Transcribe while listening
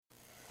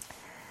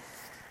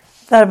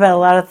Thought about a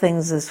lot of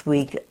things this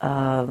week,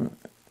 and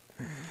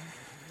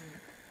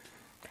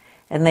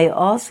they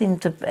all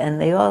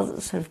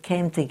sort of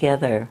came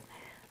together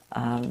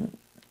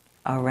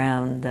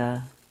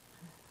around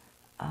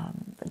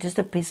just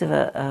a piece of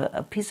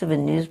a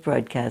news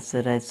broadcast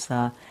that I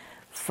saw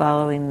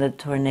following the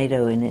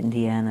tornado in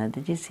Indiana.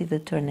 Did you see the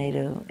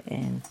tornado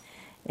in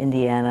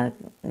Indiana?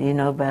 You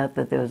know about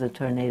that there was a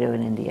tornado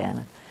in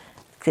Indiana.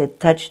 It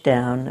touched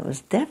down. It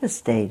was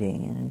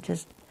devastating, and it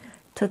just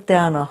took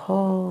down a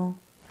whole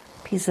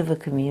piece of a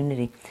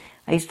community.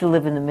 I used to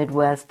live in the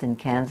Midwest in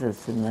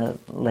Kansas in the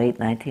late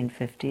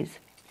 1950s.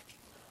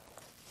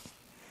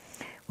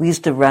 We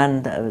used to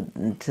run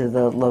to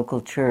the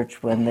local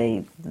church when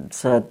they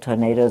saw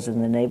tornadoes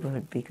in the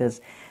neighborhood because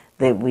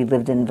we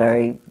lived in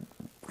very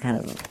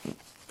kind of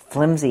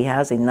flimsy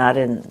housing, not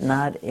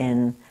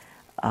in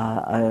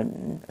a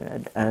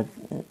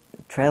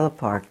trailer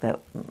park,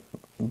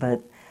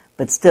 but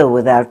still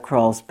without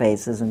crawl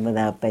spaces and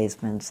without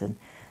basements, and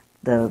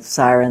the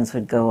sirens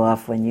would go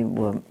off when you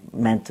were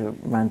meant to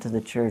run to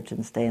the church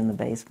and stay in the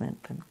basement.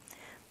 But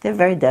they're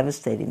very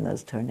devastating,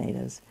 those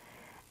tornadoes.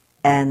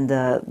 And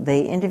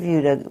they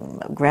interviewed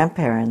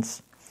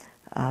grandparents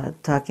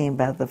talking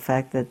about the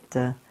fact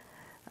that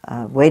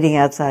waiting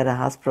outside a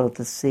hospital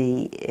to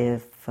see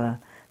if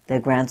their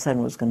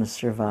grandson was going to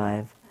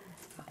survive.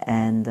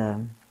 And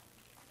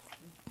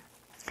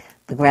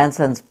the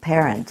grandson's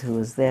parent, who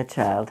was their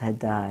child, had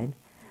died.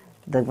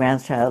 The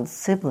grandchild's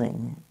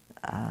sibling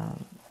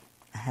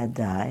had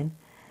died,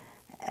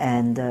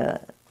 and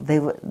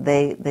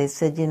they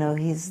said, you know,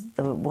 he's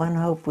the one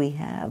hope we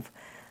have,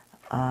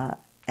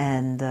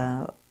 and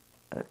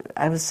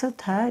I was so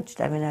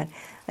touched. I mean, I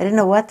didn't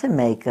know what to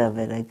make of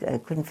it. I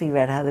couldn't figure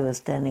out how they were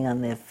standing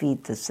on their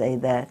feet to say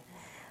that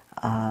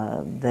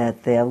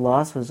their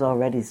loss was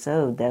already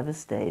so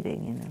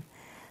devastating. You know,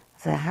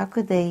 so how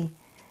could they?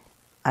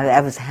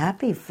 I was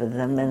happy for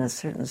them in a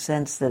certain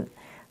sense that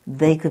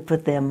they could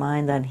put their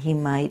mind on he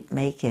might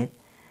make it.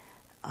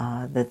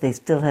 That they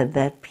still had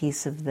that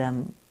piece of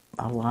them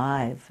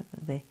alive.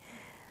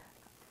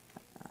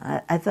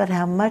 I thought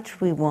how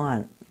much we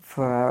want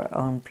for our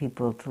own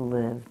people to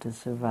live, to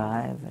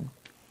survive, and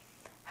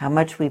how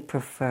much we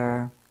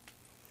prefer.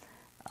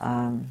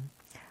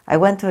 I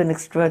went to an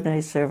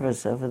extraordinary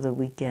service over the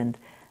weekend.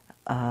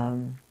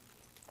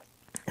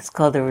 It's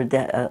called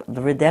the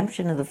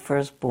Redemption of the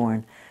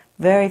Firstborn.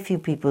 Very few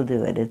people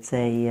do it. It's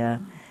a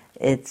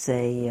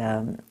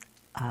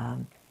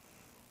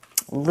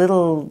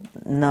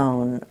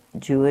little-known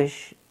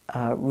Jewish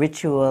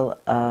ritual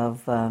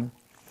of the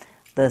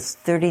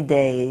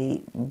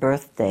 30-day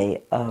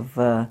birthday of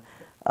a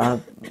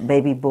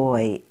baby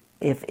boy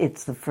if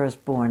it's the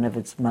firstborn of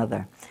its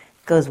mother.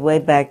 It goes way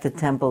back to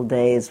temple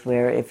days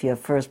where if your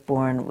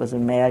firstborn was a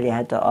male, you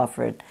had to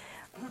offer it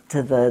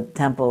to the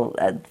temple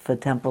for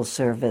temple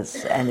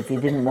service, and if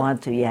you didn't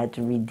want to, you had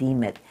to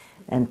redeem it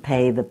and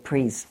pay the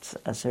priests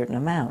a certain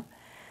amount.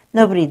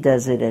 Nobody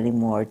does it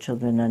anymore.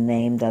 Children are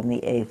named on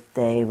the 8th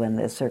day when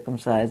they're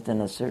circumcised in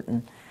a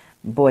certain,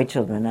 boy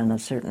children in a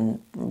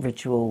certain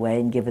ritual way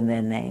and given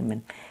their name.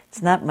 And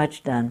it's not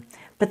much done.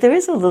 But there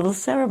is a little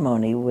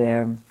ceremony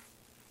where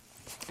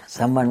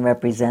someone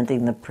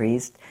representing the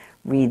priest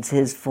reads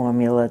his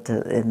formula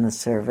in the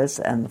service,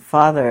 and the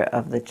father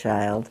of the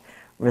child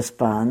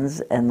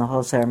responds, and the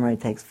whole ceremony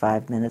takes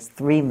 5 minutes,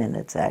 3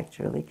 minutes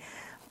actually.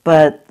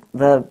 But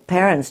the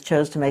parents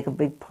chose to make a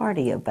big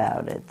party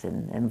about it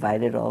and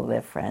invited all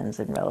their friends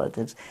and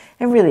relatives.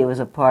 And really it was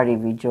a party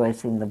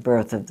rejoicing the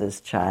birth of this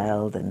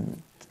child.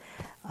 And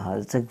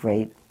it's a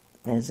great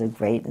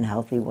and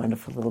healthy,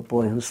 wonderful little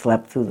boy who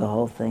slept through the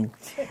whole thing.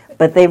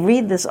 But they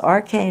read this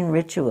arcane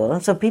ritual.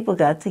 And so people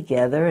got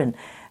together and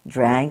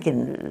drank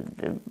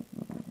and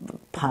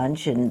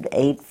punch and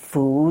ate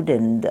food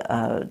and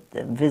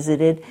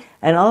visited.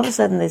 And all of a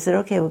sudden they said,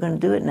 okay, we're going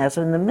to do it now.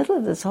 So in the middle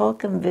of this whole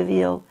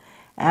convivial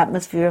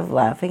atmosphere of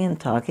laughing and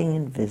talking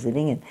and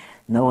visiting, and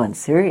no one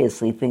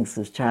seriously thinks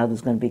this child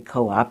is going to be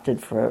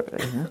co-opted for,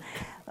 you know.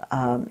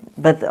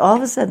 But all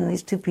of a sudden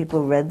these two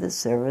people read the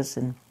service,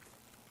 and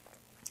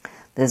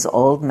this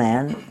old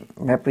man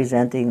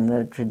representing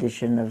the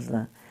tradition of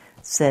the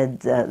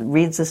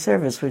reads the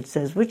service, which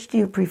says, which do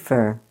you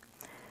prefer,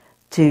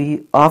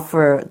 to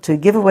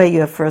give away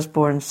your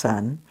firstborn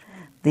son,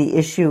 the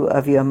issue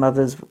of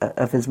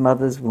his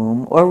mother's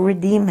womb, or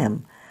redeem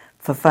him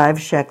for 5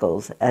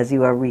 shekels, as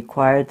you are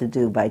required to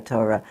do by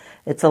Torah?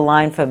 It's a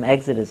line from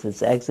Exodus.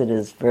 It's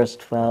Exodus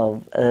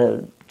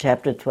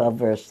chapter 12,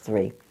 verse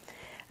 3.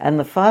 And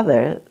the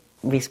father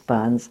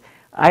responds,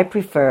 I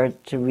prefer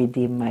to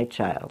redeem my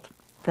child.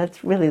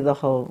 That's really the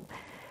whole...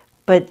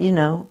 But, you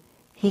know,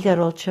 he got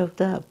all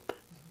choked up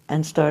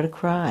and started to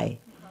cry,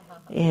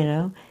 you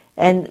know.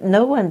 And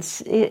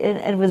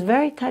it was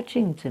very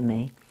touching to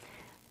me,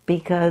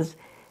 because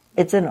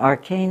it's an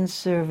arcane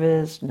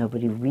service.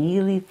 Nobody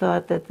really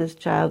thought that this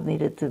child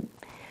needed to...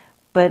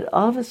 But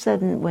all of a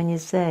sudden, when you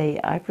say,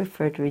 I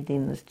prefer to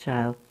redeem this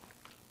child,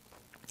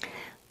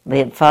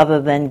 the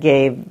father then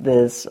gave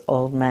this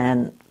old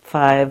man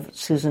 5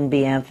 Susan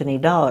B. Anthony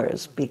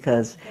dollars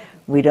because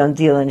we don't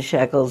deal in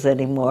shekels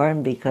anymore,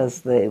 and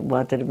because they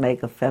wanted to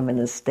make a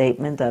feminist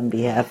statement on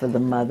behalf of the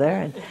mother.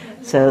 And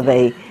so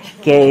they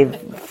gave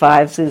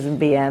 5 Susan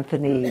B.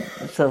 Anthony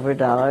silver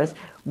dollars,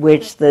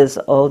 which this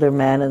older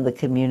man in the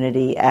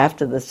community,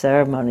 after the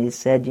ceremony,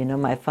 said,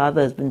 my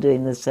father has been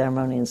doing this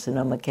ceremony in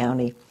Sonoma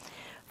County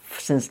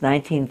since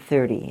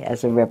 1930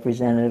 as a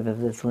representative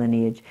of this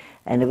lineage,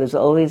 and it was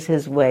always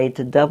his way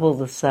to double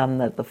the sum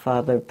that the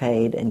father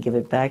paid and give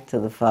it back to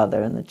the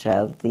father and the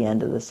child at the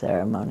end of the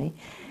ceremony.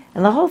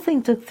 And the whole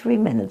thing took 3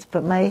 minutes,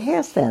 but my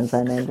hair stands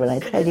on end when I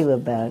tell you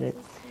about it,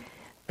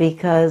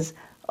 because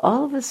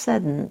all of a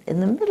sudden, in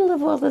the middle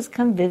of all this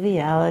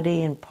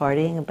conviviality and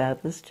partying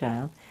about this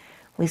child,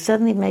 we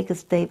suddenly make a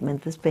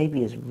statement, this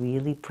baby is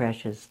really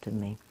precious to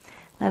me.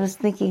 And I was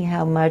thinking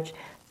how much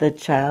the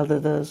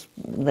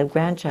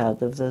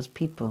grandchild of those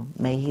people,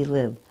 may he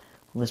live,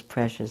 was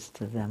precious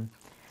to them.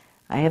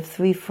 I have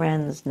 3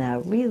 friends now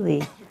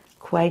really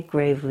quite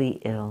gravely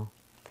ill,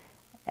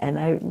 and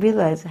I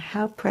realize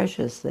how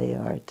precious they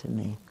are to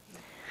me.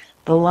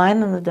 The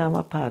line in the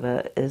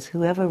Dhammapada is,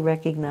 whoever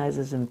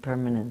recognizes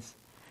impermanence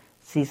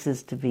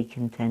ceases to be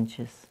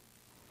contentious.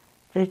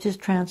 That it just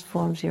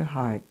transforms your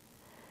heart.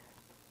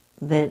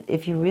 That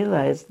if you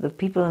realize the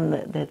people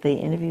that they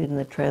interviewed in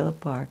the trailer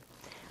park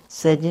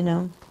said, we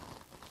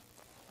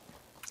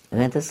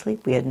went to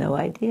sleep, we had no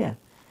idea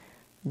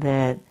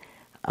that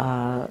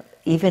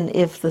even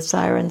if the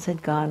sirens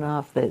had gone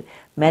off, that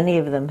many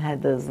of them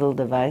had those little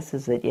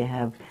devices that you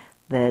have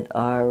that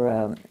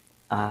are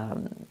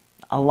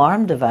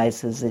alarm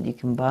devices that you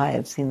can buy.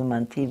 I've seen them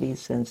on TV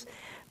since,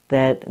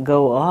 that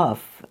go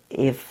off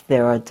if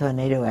there are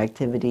tornado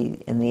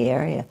activity in the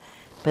area.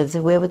 But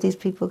so where would these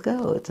people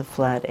go? It's a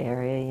flat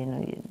area,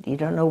 you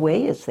don't know where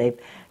you're safe.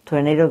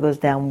 Tornado goes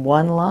down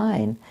one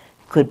line,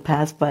 could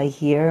pass by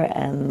here,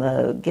 and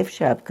the gift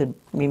shop could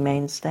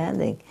remain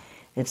standing.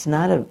 It's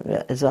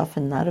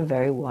often not a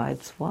very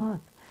wide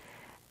swath.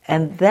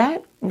 And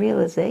that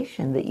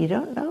realization that you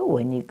don't know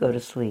when you go to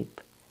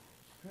sleep,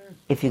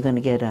 if you're going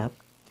to get up,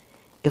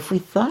 if we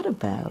thought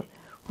about,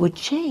 would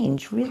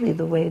change really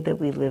the way that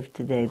we live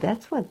today.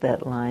 That's what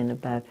that line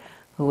about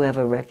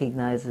whoever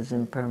recognizes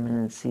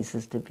impermanence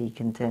ceases to be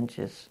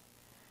contentious.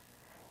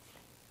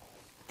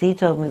 Dee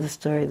told me the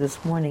story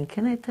this morning,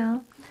 can I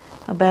tell?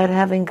 About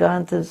having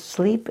gone to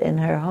sleep in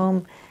her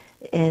home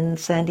in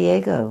San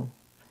Diego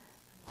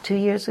 2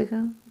 years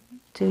ago,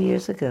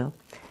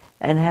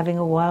 and having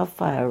a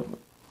wildfire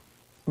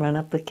run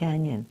up the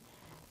canyon,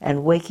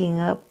 and waking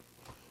up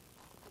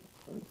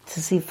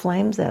to see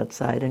flames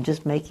outside and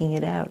just making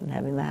it out and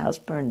having the house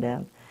burned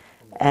down.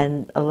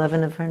 And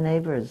 11 of her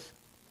neighbors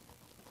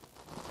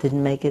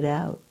didn't make it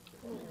out.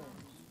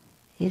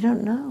 You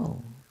don't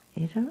know.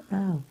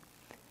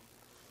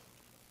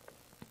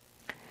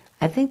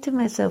 I think to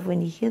myself,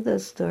 when you hear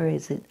those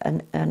stories,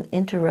 an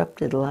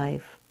interrupted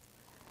life,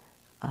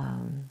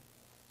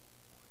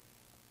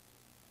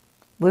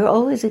 we're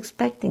always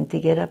expecting to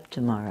get up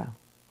tomorrow.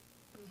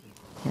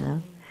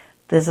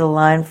 There's a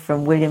line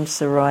from William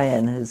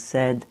Saroyan who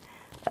said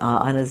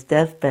on his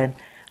deathbed,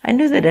 I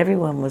knew that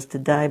everyone was to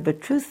die,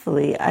 but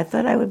truthfully, I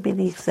thought I would be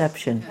the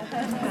exception.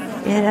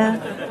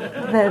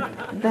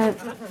 That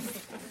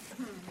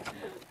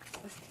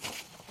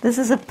this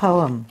is a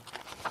poem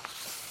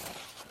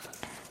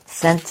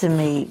sent to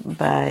me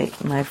by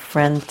my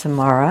friend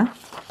Tamara,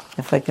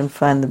 if I can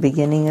find the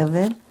beginning of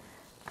it.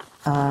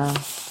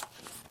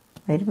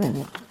 Wait a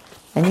minute.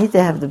 I need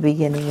to have the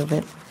beginning of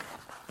it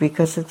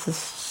because it's a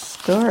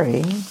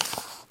story.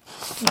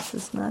 This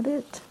is not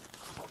it.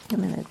 Wait a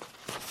minute.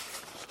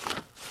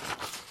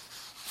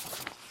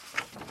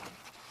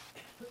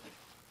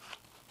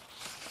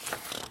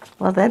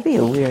 Well, that'd be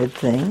a weird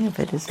thing if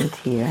it isn't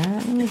here.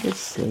 Let me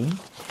just see.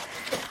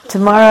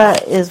 Tamara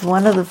is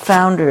one of the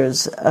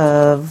founders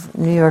of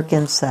New York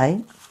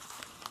Insight,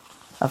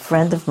 a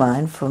friend of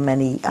mine for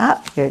many...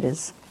 here it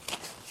is.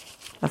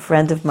 A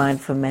friend of mine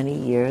for many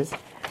years.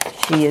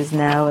 She is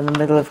now in the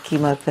middle of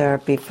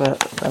chemotherapy for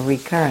a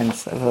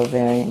recurrence of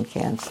ovarian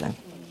cancer.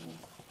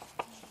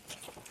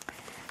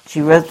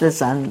 She wrote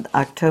this on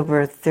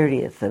October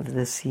 30th of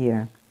this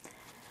year.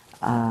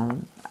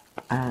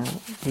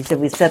 She said,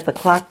 we set the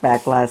clock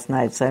back last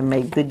night, so I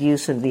made good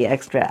use of the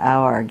extra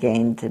hour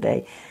gained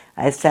today.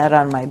 I sat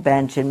on my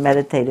bench and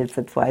meditated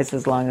for twice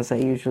as long as I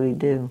usually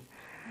do.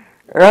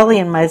 Early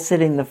in my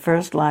sitting, the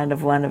first line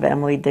of one of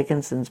Emily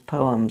Dickinson's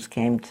poems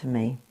came to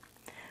me.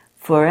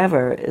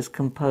 Forever is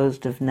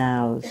composed of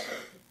nows.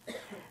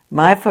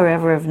 My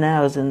forever of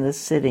nows in this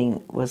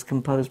sitting was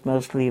composed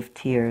mostly of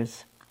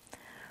tears.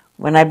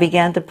 When I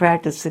began to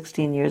practice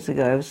 16 years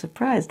ago, I was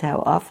surprised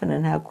how often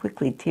and how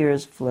quickly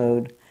tears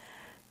flowed.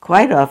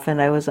 Quite often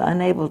I was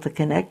unable to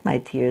connect my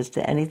tears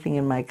to anything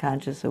in my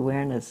conscious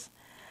awareness.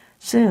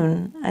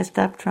 Soon I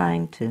stopped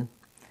trying to.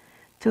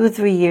 2 or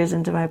 3 years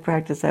into my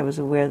practice, I was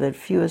aware that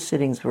fewer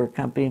sittings were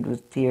accompanied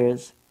with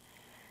tears.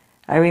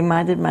 I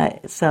reminded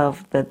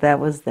myself that that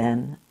was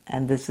then,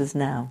 and this is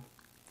now.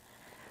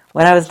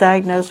 When I was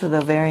diagnosed with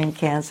ovarian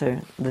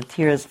cancer, the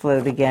tears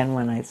flowed again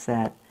when I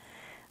sat.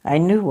 I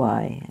knew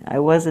why. I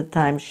was at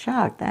times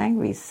shocked,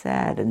 angry,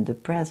 sad, and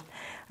depressed.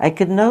 I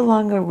could no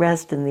longer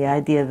rest in the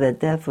idea that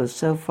death was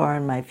so far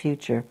in my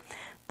future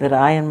that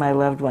I and my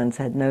loved ones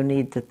had no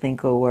need to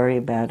think or worry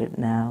about it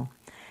now.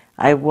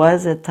 I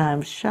was at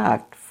times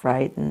shocked,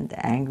 frightened,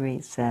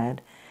 angry,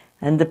 sad,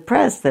 and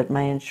depressed that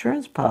my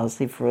insurance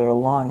policy for a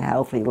long,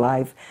 healthy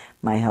life,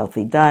 my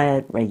healthy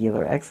diet,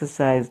 regular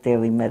exercise,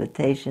 daily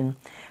meditation,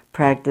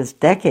 practice,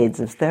 decades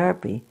of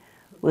therapy,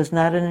 was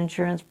not an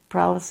insurance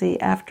policy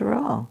after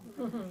all.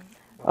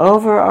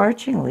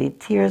 Overarchingly,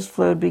 tears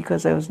flowed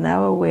because I was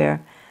now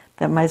aware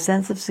that my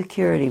sense of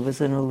security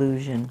was an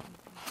illusion.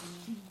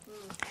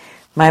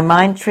 My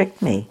mind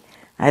tricked me.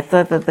 I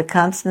thought that the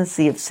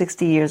constancy of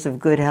 60 years of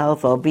good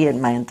health, albeit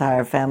my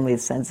entire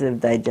family's sensitive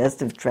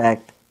digestive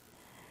tract,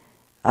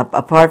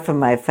 apart from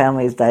my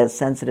family's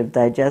sensitive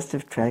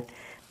digestive tract,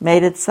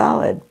 made it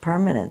solid,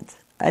 permanent.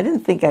 I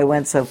didn't think I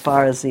went so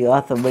far as the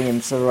author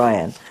William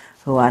Saroyan,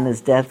 who on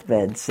his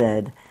deathbed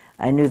said,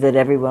 "I knew that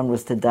everyone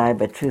was to die,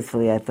 but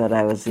truthfully I thought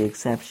I was the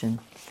exception."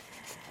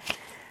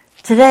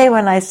 Today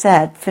when I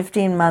sat,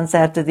 15 months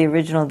after the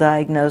original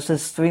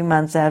diagnosis, 3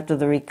 months after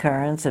the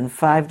recurrence, and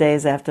 5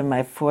 days after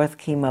my 4th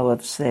chemo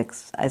of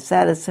 6, I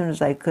sat as soon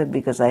as I could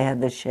because I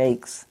had the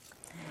shakes.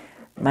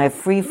 My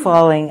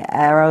free-falling,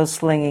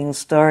 arrow-slinging,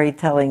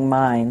 storytelling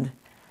mind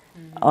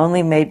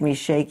only made me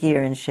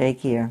shakier and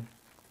shakier.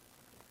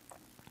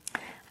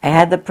 I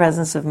had the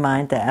presence of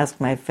mind to ask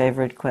my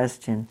favorite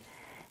question.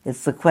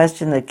 It's the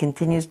question that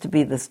continues to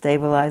be the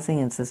stabilizing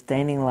and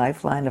sustaining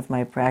lifeline of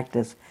my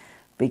practice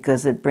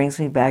because it brings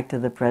me back to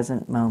the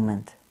present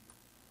moment.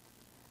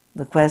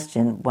 The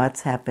question,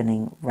 what's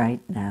happening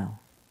right now?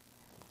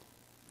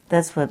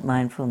 That's what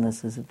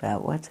mindfulness is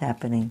about, what's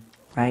happening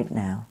right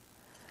now.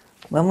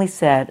 When we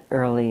sat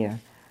earlier,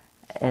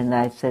 and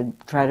I said,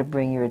 try to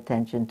bring your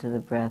attention to the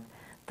breath,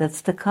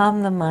 that's to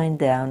calm the mind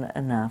down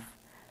enough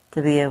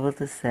to be able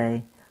to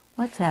say,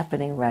 what's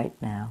happening right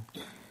now?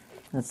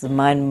 That's the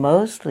mind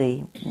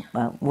mostly,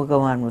 we'll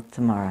go on with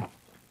tomorrow.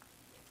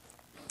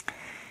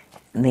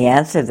 And the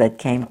answer that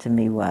came to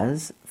me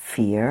was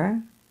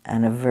fear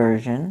and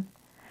aversion.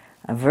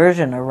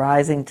 Aversion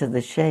arising to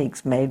the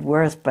shakes made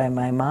worse by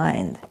my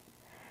mind.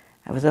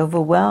 I was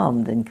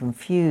overwhelmed and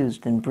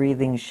confused and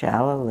breathing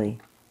shallowly.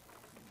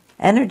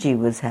 Energy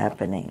was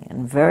happening,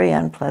 and very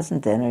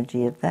unpleasant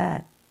energy at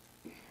that.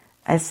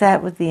 I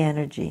sat with the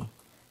energy.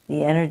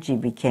 The energy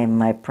became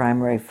my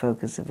primary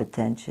focus of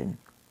attention.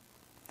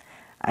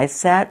 I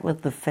sat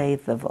with the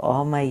faith of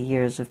all my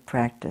years of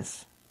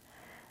practice.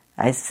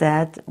 I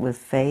sat with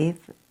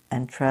faith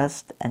and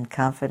trust and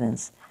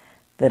confidence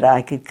that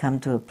I could come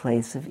to a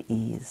place of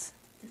ease.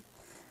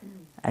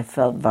 I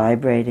felt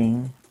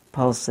vibrating,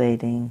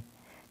 pulsating,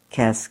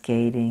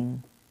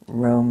 cascading,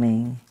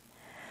 roaming.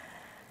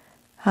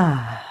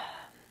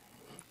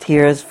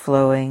 Tears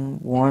flowing,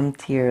 warm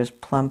tears,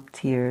 plump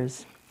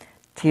tears,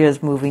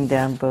 tears moving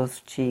down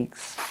both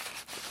cheeks.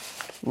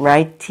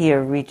 Right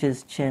tear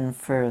reaches chin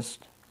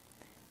first.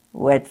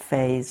 Wet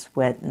face,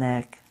 wet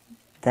neck,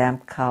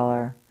 damp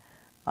collar,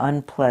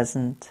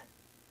 unpleasant.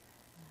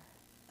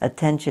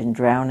 Attention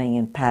drowning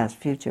in past,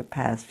 future,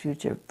 past,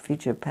 future,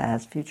 future,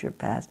 past, future,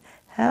 past.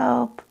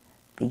 Help!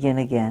 Begin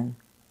again.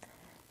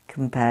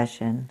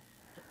 Compassion.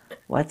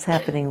 What's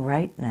happening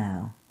right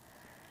now?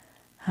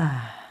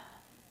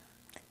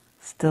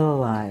 Still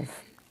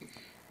alive.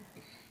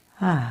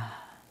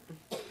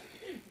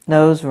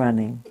 Nose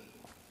running.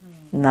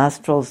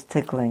 Nostrils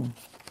tickling.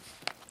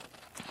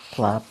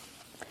 Plop.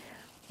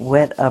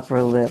 Wet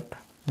upper lip.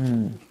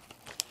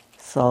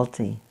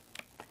 Salty.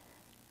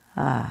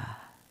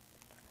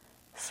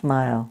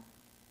 Smile.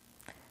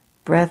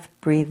 Breath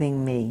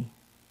breathing me.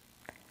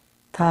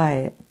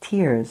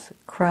 Tears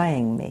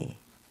crying me.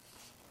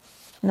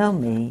 No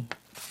me.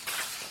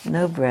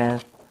 No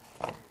breath.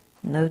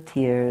 No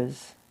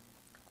tears.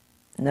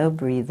 No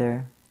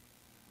breather.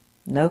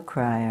 No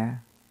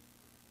crier.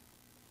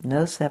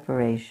 No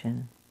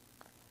separation.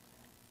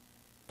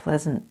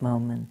 Pleasant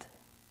moment.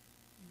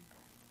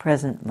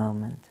 Present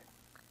moment.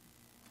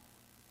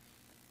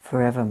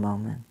 Forever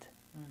moment.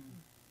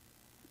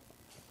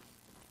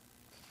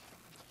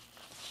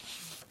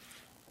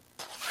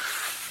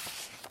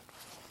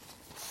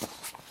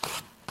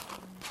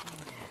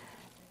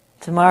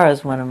 Tomorrow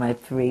is one of my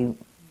 3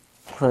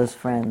 close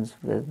friends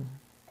with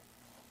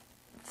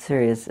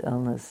serious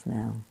illness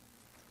now.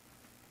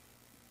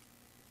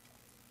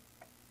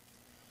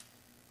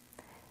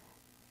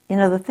 You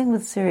know, the thing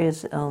with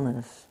serious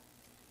illness,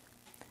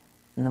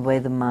 and the way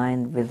the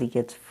mind really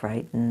gets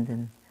frightened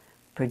and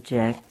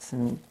projects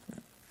and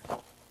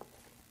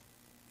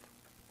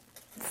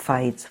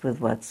fights with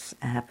what's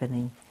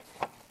happening,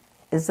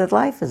 is that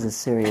life is a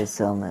serious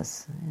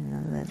illness. You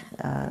know,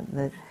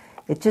 that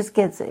it just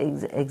gets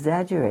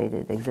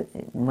exaggerated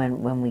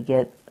when we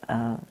get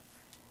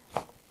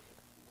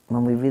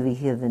when we really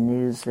hear the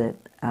news that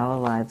our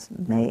lives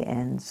may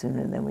end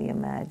sooner than we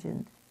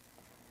imagined.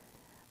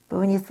 But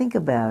when you think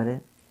about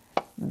it,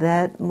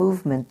 that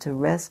movement to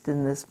rest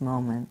in this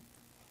moment.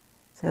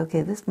 Say,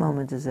 okay, this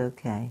moment is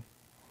okay.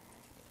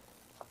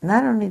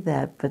 Not only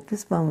that, but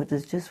this moment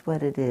is just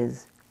what it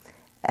is.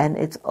 And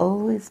it's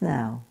always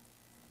now.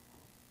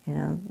 You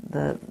know,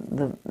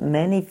 the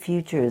many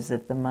futures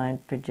that the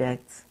mind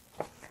projects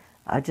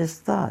are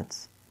just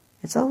thoughts.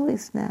 It's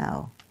always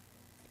now.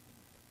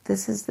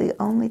 This is the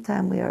only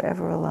time we are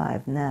ever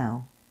alive,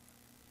 now.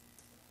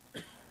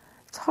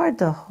 It's hard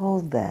to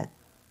hold that.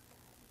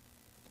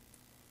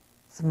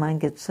 The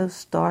mind gets so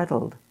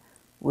startled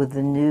with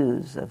the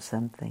news of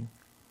something.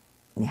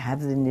 You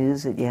have the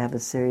news that you have a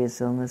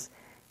serious illness.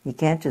 You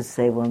can't just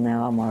say, well,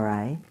 now I'm all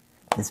right.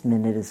 This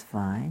minute is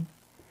fine.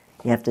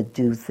 You have to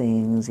do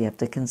things. You have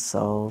to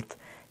consult.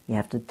 You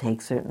have to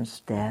take certain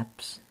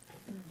steps.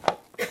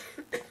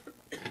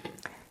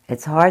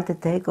 It's hard to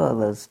take all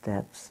those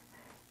steps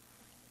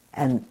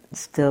and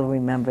still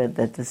remember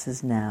that this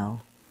is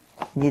now.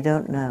 You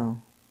don't know.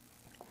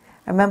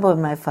 I remember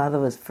when my father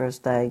was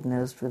first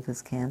diagnosed with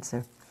his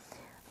cancer,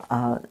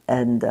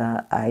 and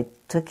I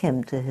took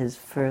him to his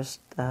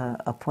first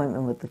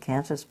appointment with the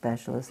cancer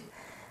specialist.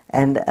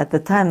 And at the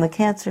time, the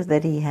cancer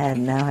that he had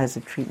now has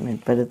a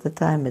treatment, but at the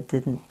time it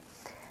didn't.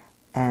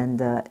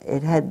 And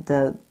it had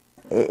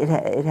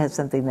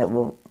something that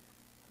will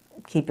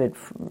keep it.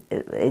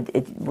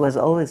 It was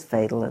always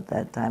fatal at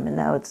that time, and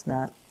now it's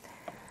not.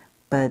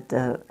 But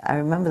I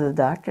remember the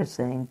doctor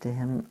saying to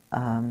him,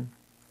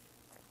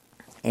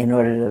 in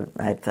order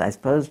to, I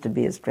suppose, to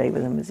be as straight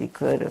with him as he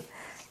could, or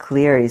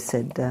clear, he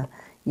said,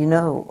 you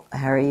know,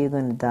 Harry, you're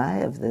going to die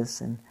of this.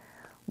 And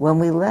when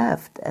we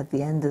left at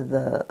the end of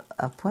the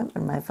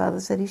appointment, my father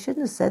said he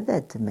shouldn't have said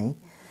that to me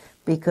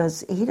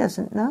because he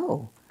doesn't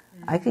know.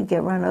 I could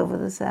get run over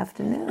this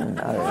afternoon.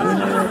 Or,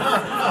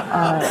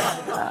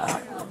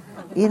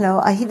 he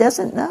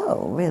doesn't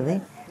know,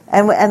 really.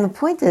 And the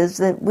point is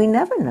that we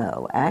never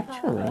know,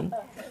 actually.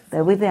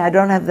 That we think, I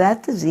don't have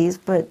that disease,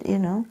 but,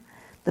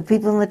 the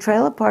people in the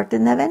trailer park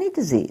didn't have any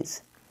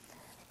disease.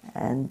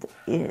 And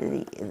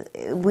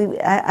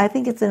I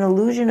think it's an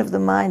illusion of the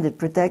mind that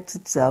protects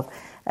itself.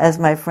 As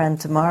my friend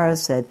tomorrow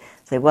said,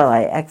 well,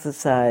 I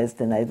exercised,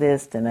 and I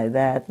this, and I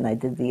that, and I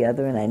did the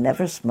other, and I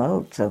never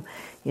smoked, so,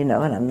 and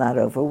I'm not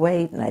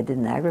overweight, and I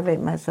didn't aggravate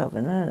myself,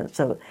 and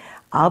so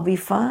I'll be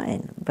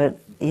fine. But,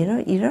 you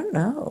don't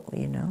know,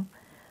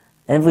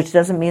 And which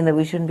doesn't mean that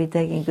we shouldn't be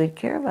taking good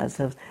care of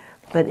ourselves.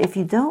 But if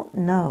you don't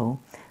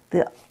know,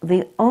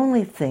 the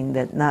only thing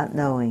that not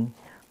knowing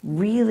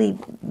really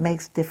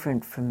makes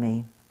different for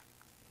me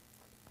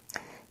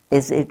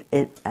is it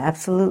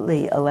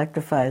absolutely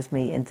electrifies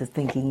me into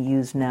thinking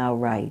use now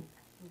right.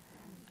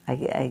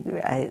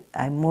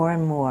 I more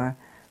and more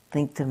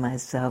think to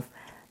myself,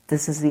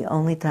 this is the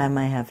only time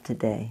I have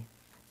today.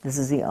 This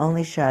is the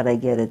only shot I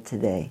get at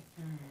today.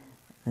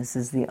 This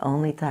is the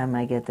only time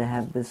I get to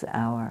have this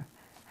hour.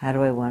 How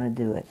do I want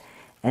to do it?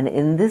 And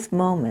in this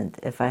moment,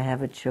 if I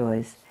have a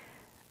choice,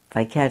 if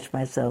I catch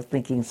myself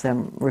thinking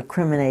some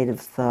recriminative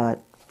thought,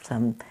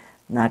 some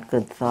not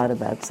good thought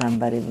about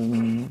somebody,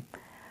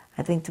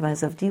 I think to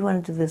myself, do you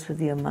want to do this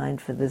with your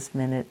mind for this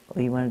minute,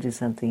 or you want to do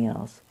something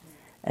else?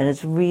 And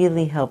it's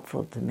really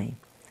helpful to me.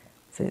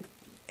 So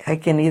I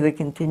can either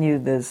continue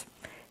this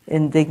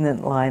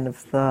indignant line of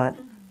thought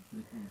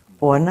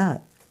or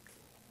not.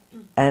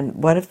 And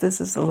what if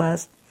this is the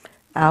last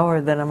hour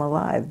that I'm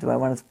alive? Do I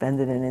want to spend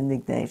it in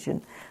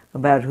indignation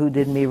about who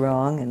did me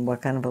wrong and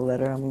what kind of a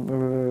letter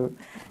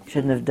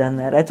shouldn't have done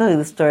that? I told you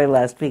the story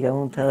last week, I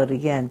won't tell it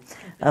again,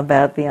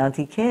 about the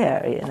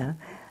antiquaire,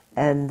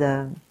 And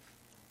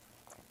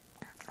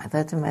I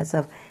thought to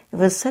myself, it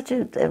was such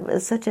a,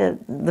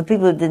 the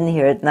people who didn't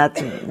hear it, not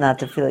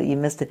to feel that you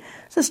missed it.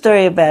 It's a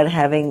story about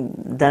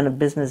having done a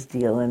business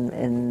deal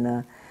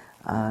in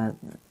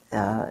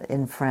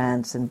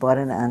France and bought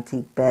an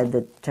antique bed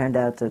that turned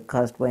out to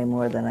cost way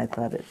more than I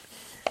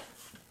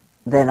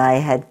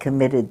had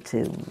committed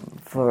to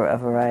for a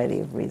variety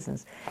of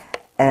reasons.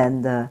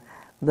 And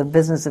the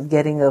business of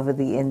getting over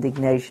the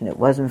indignation, it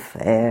wasn't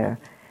fair.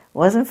 It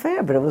wasn't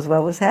fair, but it was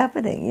what was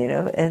happening,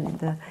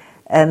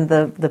 And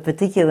the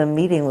particular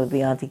meeting with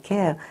the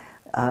antiquaire,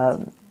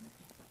 and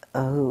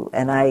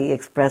I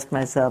expressed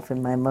myself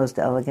in my most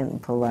elegant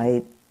and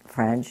polite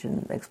French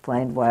and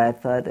explained why I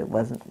thought it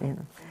wasn't,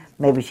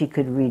 maybe she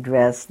could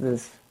redress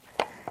this.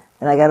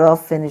 And I got all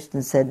finished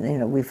and said,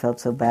 we felt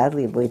so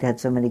badly. We'd had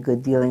so many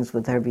good dealings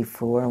with her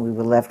before, and we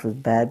were left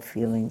with bad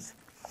feelings.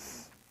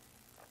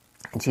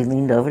 And she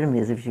leaned over to me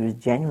as if she was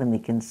genuinely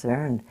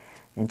concerned.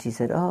 And she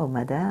said, oh,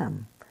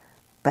 madame,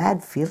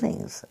 bad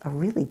feelings are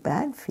really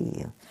bad for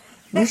you.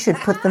 You should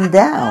put them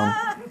down.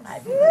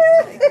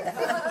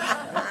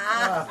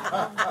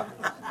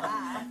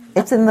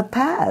 It's in the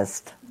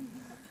past.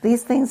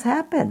 These things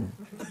happen.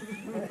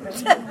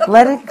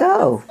 Let it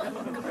go.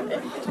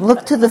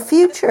 Look to the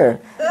future.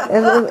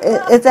 It was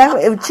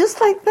just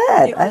like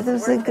that.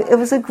 It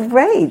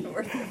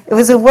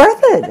was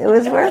worth it. It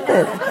was worth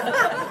it.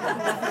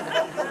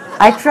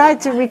 I tried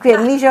to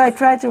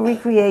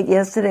recreate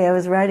yesterday I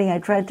was writing, I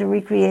tried to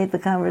recreate the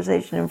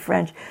conversation in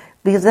French,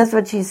 because that's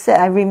what she said.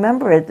 I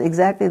remember it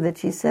exactly that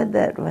she said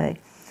that way.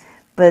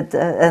 But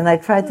and I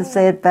tried to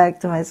say it back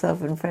to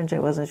myself in French. I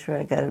wasn't sure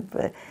I got it.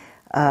 But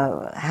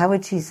how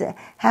would she say?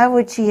 How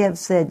would she have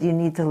said, "You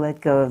need to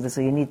let go of this,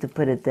 or you need to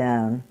put it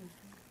down"?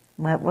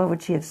 What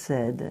would she have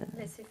said?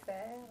 Laisser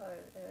faire,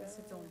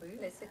 laisser tomber,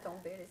 laisser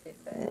tomber, laisser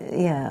faire.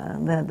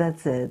 Yeah,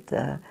 that's it.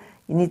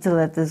 You need to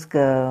let this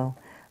go.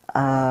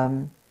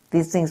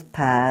 These things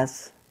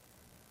pass.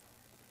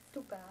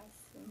 Tout passe.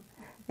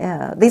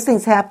 Yeah, these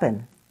things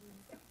happen.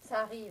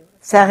 Ça arrive.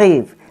 Ça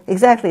arrive.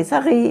 Exactly,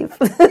 ça arrive.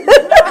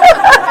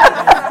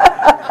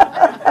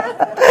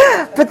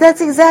 But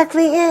that's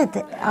exactly it.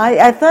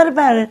 I thought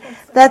about it.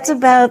 That's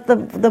about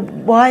the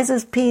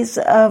wisest piece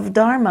of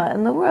Dharma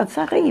in the world.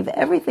 Ça arrive.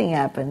 Everything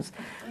happens.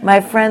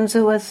 My friends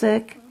who are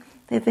sick,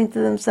 they think to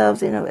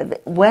themselves,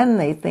 when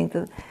they think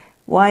that,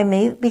 why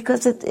me?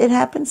 Because it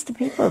happens to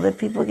people, that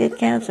people get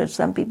cancer.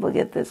 Some people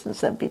get this and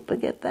some people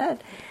get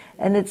that.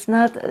 And it's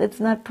not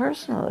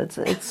personal.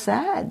 It's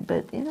sad,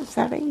 but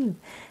ça arrive.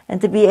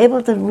 And to be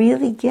able to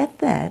really get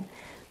that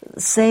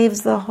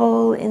saves the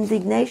whole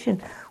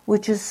indignation,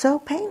 which is so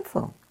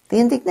painful. The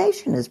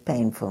indignation is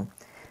painful.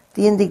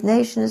 The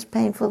indignation is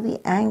painful. The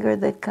anger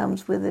that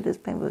comes with it is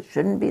painful. It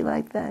shouldn't be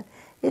like that.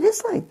 It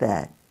is like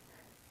that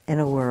in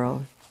a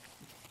world.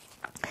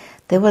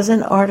 There was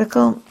an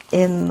article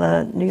in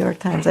the New York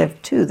Times. I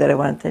have two that I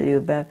want to tell you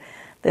about.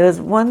 There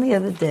was one the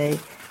other day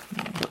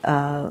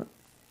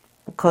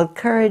called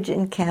 "Courage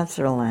in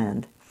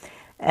Cancerland,"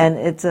 and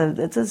it's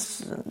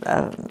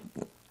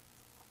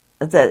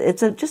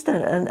just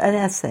an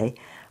essay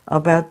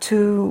about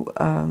two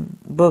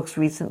books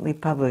recently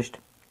published.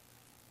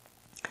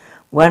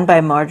 One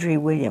by Marjorie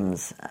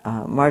Williams.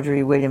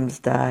 Marjorie Williams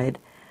died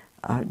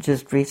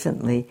just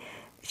recently.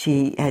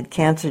 She had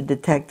cancer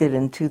detected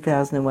in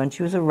 2001.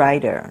 She was a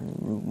writer,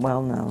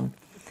 well known.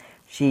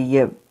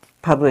 She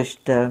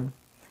published.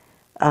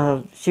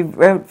 She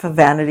wrote for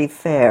Vanity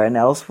Fair and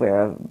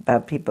elsewhere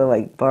about people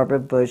like Barbara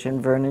Bush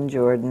and Vernon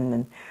Jordan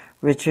and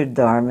Richard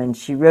Darman.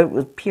 She wrote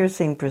with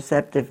piercing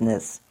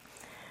perceptiveness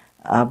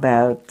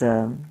about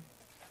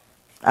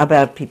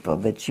people,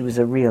 that she was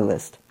a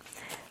realist.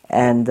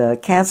 And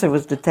cancer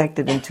was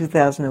detected in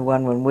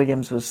 2001 when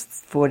Williams was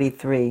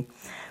 43.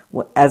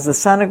 As the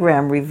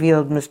sonogram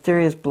revealed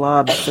mysterious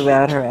blobs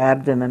throughout her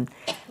abdomen,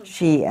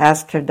 she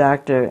asked her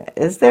doctor,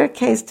 "Is there a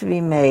case to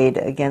be made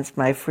against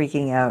my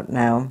freaking out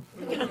now?"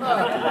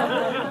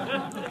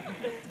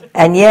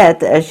 And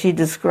yet, as she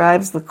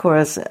describes the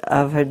course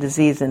of her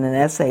disease in an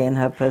essay in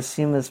her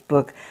posthumous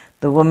book,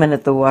 The Woman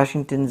at the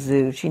Washington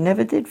Zoo, she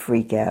never did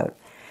freak out.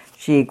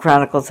 She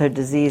chronicles her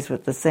disease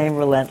with the same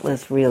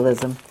relentless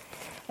realism.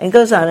 And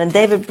goes on. And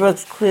David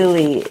Brooks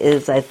clearly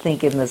is, I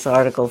think, in this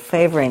article,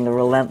 favoring the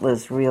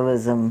relentless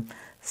realism,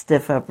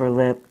 stiff upper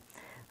lip.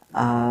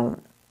 And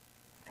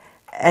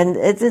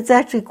it's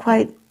actually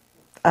quite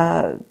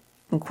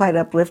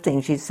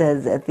uplifting. She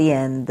says at the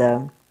end,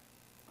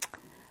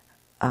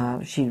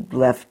 she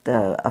left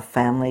a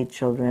family,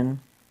 children.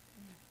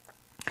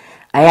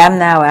 "I am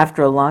now,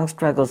 after a long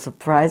struggle,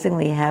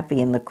 surprisingly happy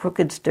in the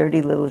crooked,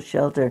 sturdy little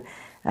shelter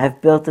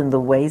I've built in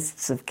the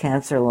wastes of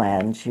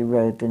Cancerland," she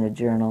wrote in a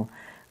journal.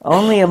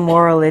 "Only a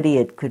moral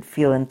idiot could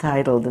feel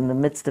entitled in the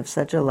midst of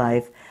such a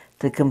life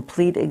to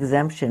complete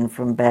exemption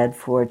from bad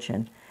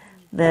fortune."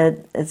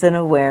 That it's an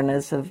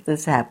awareness of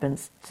this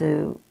happens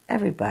to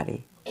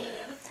everybody.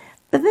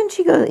 But then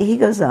he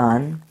goes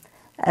on,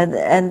 and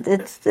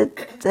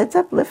it's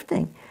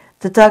uplifting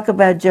to talk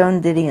about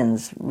Joan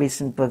Didion's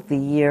recent book, The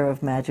Year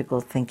of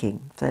Magical Thinking.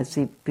 So I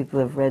see people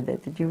have read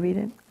that. Did you read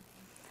it?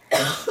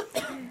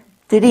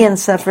 Didion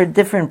suffered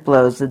different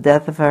blows, the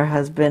death of her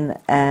husband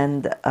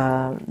and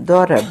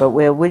daughter, but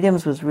where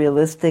Williams was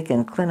realistic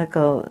and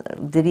clinical,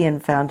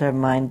 Didion found her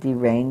mind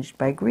deranged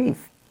by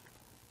grief.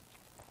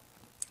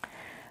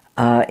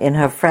 In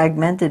her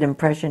fragmented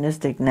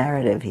impressionistic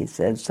narrative, he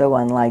said, so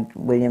unlike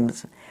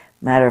Williams'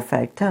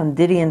 matter-of-fact tone,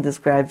 Didion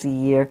describes a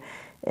year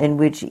in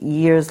which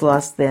years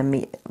lost their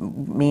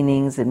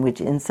meanings, in which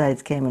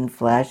insights came in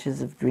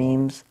flashes of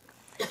dreams,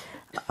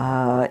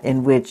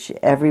 in which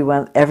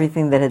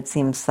everything that had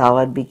seemed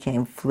solid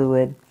became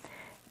fluid.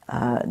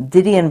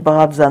 Didion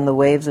bobs on the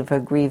waves of her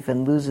grief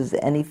and loses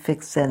any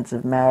fixed sense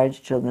of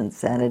marriage, children,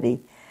 sanity,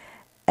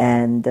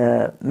 and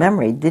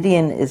memory.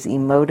 Didion is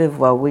emotive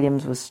while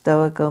Williams was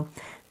stoical.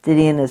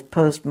 Didion is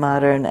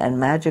postmodern and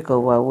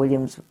magical while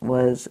Williams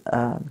was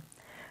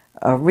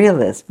a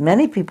realist.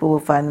 Many people will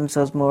find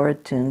themselves more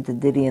attuned to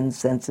Didion's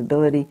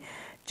sensibility,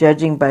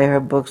 judging by her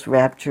book's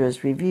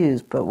rapturous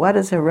reviews. But what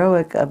is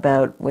heroic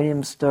about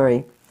Williams'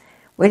 story?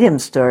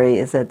 Williams' story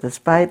is that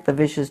despite the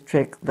vicious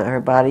trick that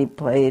her body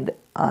played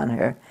on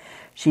her,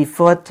 she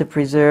fought to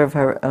preserve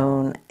her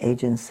own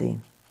agency.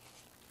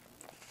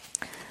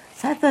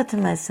 So I thought to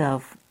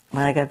myself,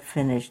 when I got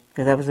finished,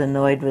 because I was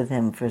annoyed with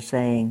him for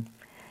saying,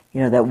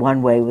 that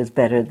one way was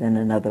better than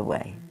another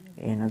way.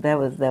 That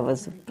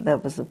was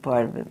the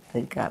part of it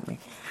that got me.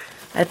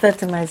 I thought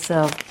to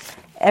myself,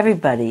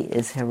 everybody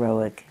is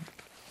heroic.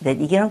 That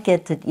you don't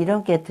get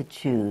to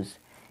choose.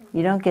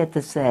 You don't get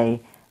to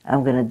say,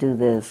 I'm going to do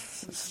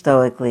this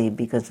stoically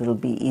because it'll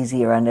be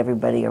easier on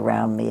everybody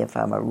around me if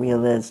I'm a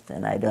realist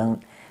and I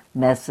don't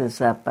mess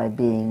this up by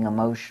being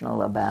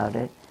emotional about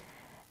it.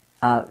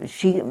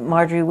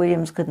 Marjorie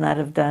Williams could not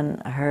have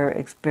done her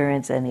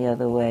experience any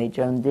other way.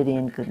 Joan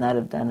Didion could not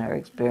have done her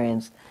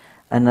experience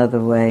another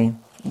way.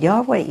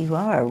 You're what you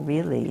are,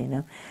 really, you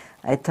know.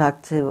 I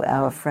talked to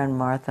our friend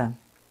Martha,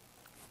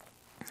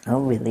 who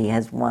really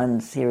has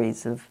one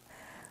series of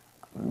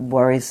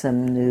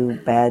worrisome new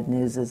bad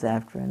newses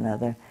after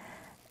another.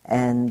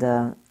 And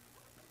so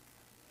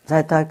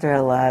I talked to her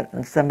a lot,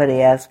 and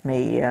somebody asked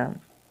me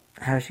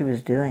how she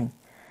was doing.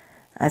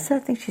 I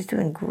said, I think she's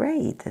doing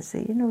great. I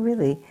said, you know,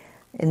 really,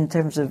 in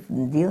terms of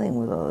dealing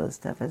with all this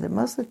stuff, I said,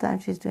 most of the time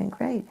she's doing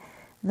great.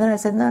 And then I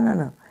said,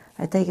 no,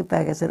 I take it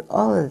back. I said,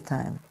 all of the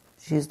time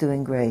she's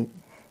doing great.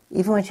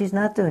 Even when she's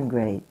not doing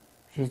great,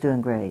 she's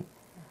doing great.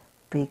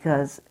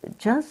 Because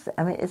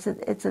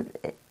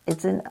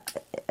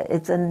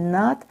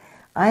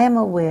I am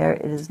aware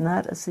it is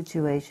not a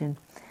situation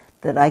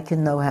that I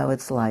can know how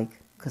it's like,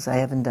 because I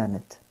haven't done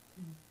it.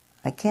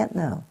 I can't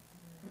know.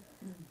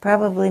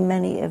 Probably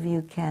many of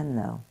you can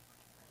know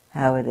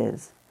how it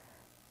is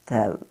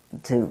to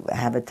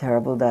have a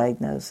terrible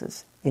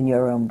diagnosis in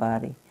your own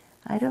body.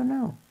 I don't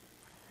know.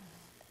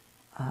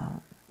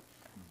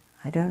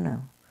 I don't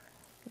know.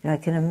 You know, I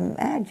can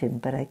imagine,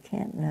 but I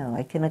can't know.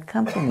 I can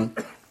accompany,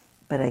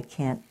 but I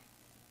can't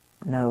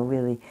know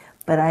really.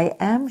 But I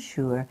am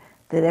sure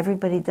that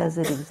everybody does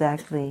it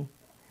exactly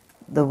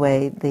the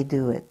way they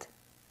do it.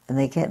 And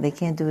they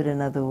can't do it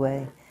another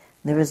way.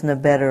 There isn't a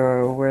better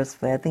or a worse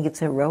way. I think it's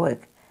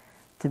heroic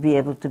to be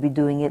able to be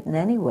doing it in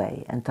any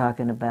way and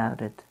talking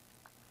about it.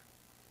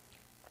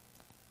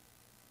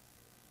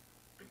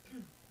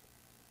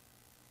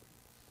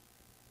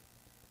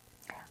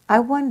 I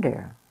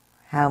wonder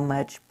how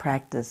much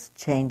practice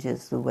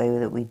changes the way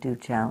that we do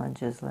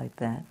challenges like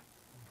that.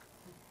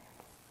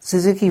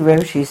 Suzuki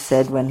Roshi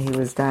said when he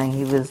was dying,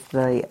 he was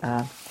the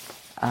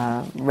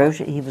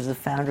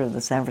founder of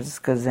the San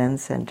Francisco Zen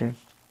Center.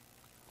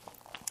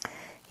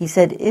 He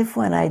said, if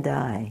when I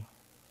die,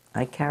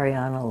 I carry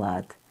on a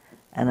lot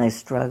and I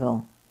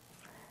struggle,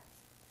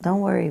 don't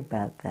worry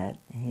about that.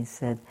 He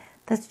said,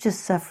 that's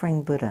just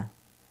suffering Buddha.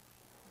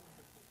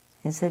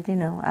 He said,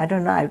 I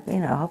don't know,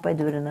 I hope I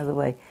do it another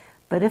way.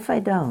 But if I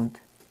don't,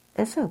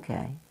 it's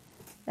okay.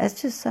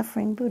 That's just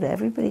suffering Buddha.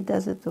 Everybody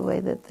does it the way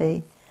that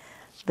they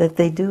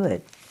do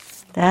it.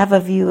 To have a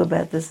view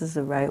about this is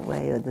the right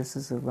way or this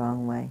is the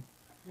wrong way.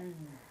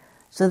 Mm-hmm.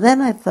 So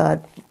then I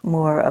thought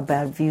more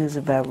about views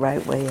about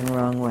right way and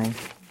wrong way,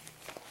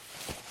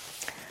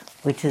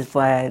 which is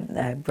why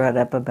I brought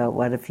up about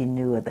what if you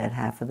knew that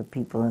half of the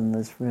people in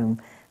this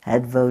room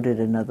had voted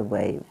another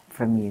way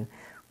from you.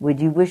 Would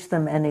you wish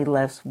them any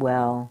less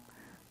well?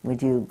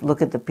 Would you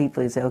look at the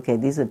people and say, okay,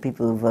 these are the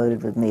people who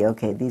voted with me.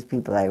 Okay, these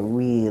people I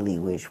really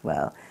wish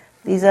well.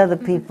 These other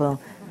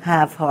people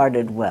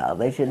half-hearted well.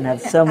 They shouldn't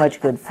have so much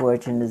good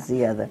fortune as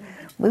the other.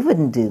 We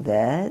wouldn't do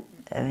that.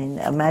 I mean,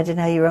 imagine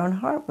how your own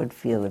heart would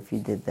feel if you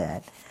did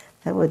that.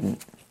 That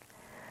wouldn't.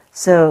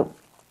 So,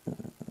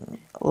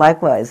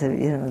 likewise,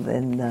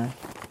 in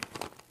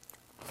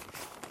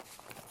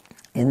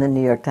the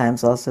New York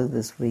Times also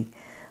this week,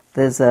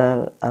 there's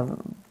an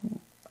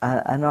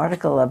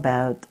article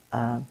about,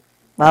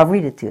 I'll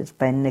read it to you. It's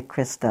by Nick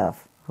Kristof,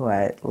 who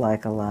I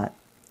like a lot.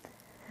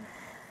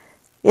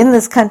 In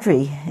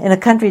a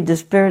country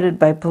dispirited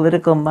by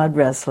political mud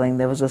wrestling,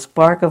 there was a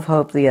spark of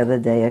hope the other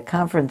day, a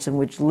conference in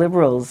which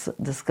liberals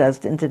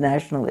discussed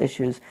international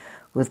issues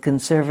with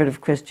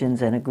conservative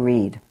Christians and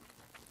agreed.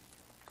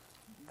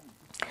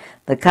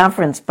 The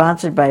conference,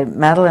 sponsored by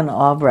Madeleine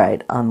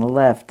Albright on the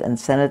left and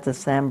Senator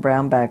Sam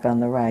Brownback on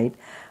the right,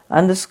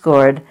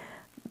 underscored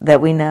that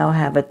we now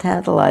have a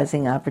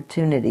tantalizing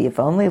opportunity, if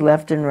only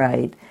left and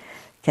right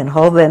can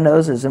hold their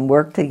noses and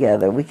work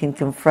together, we can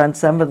confront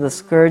some of the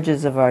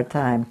scourges of our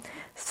time,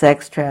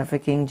 sex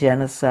trafficking,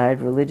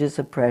 genocide, religious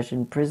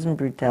oppression, prison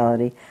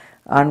brutality,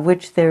 on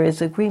which there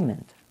is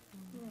agreement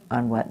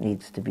on what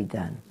needs to be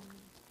done.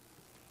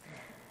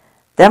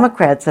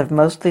 Democrats have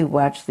mostly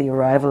watched the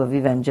arrival of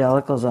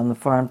evangelicals on the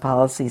foreign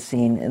policy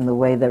scene in the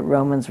way that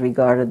Romans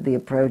regarded the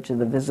approach of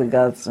the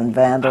Visigoths and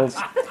Vandals,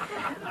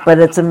 but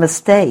it's a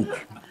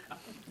mistake.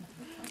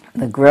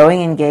 The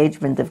growing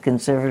engagement of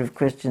conservative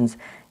Christians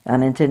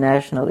on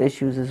international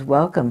issues is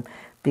welcome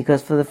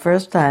because for the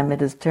first time it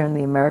has turned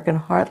the American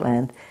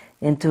heartland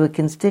into a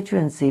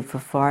constituency for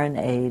foreign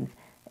aid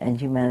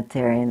and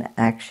humanitarian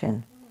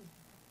action.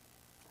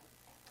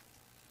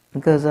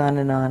 It goes on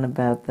and on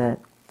about that.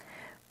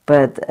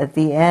 But at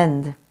the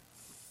end,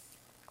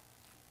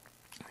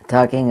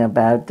 talking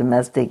about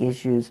domestic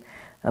issues,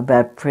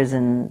 about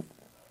prison,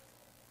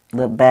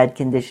 the bad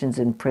conditions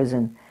in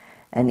prison,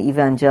 and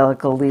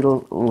evangelical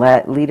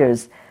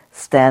leaders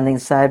standing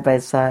side by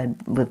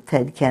side with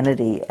Ted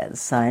Kennedy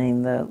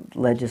signing the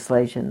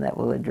legislation that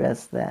will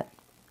address that.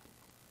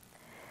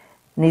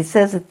 And he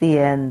says at the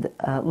end,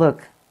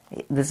 look,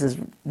 this is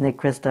Nick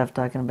Kristof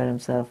talking about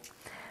himself,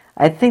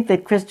 I think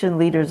that Christian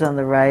leaders on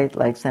the right,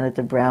 like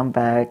Senator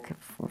Brownback,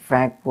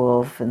 Frank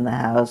Wolf in the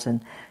House,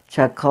 and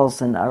Chuck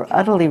Colson, are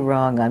utterly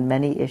wrong on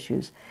many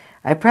issues.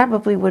 I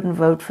probably wouldn't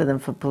vote for them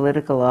for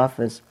political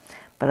office,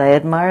 but I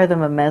admire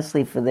them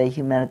immensely for their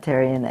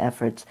humanitarian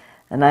efforts,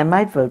 and I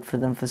might vote for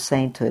them for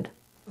sainthood.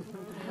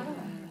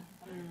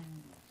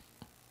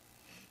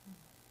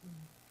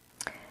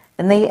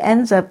 And he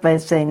ends up by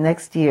saying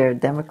next year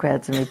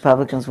Democrats and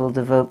Republicans will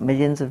devote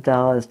millions of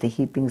dollars to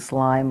heaping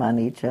slime on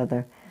each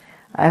other.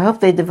 I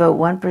hope they devote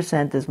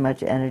 1% as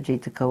much energy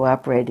to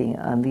cooperating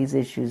on these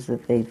issues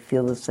that they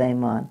feel the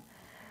same on.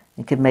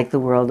 It could make the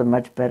world a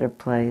much better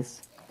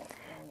place.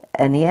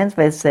 And he ends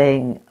by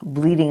saying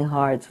bleeding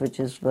hearts, which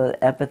is the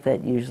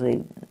epithet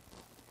usually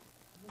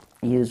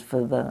used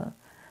for the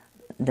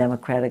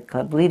Democratic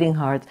Club. Bleeding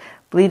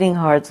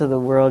hearts of the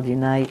world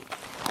unite.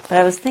 But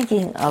I was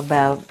thinking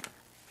about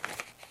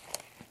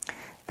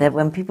that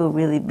when people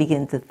really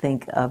begin to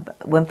think of,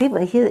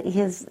 here's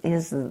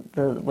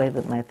the way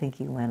that my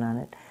thinking went on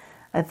it.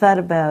 I thought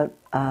about,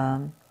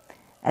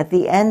 at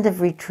the end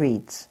of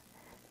retreats,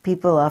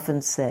 people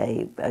often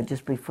say,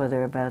 just before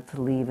they're about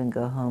to leave and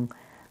go home,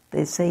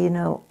 they say,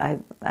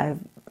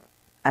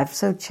 I've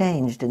so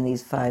changed in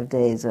these 5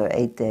 days or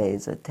 8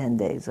 days or 10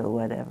 days or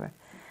whatever.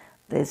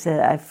 They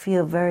said, I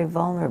feel very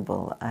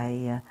vulnerable.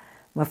 I'm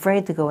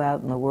afraid to go out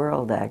in the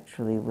world,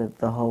 actually, with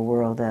the whole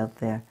world out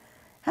there.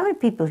 How many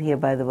people here,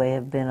 by the way,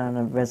 have been on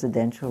a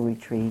residential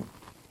retreat?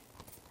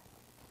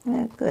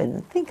 Yeah,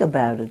 good. Think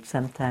about it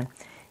sometime.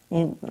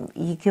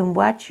 You can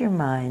watch your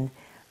mind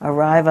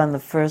arrive on the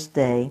first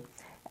day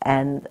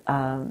and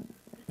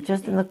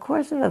just in the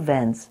course of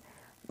events,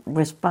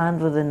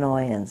 respond with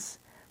annoyance.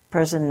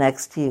 Person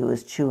next to you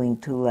is chewing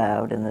too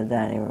loud in the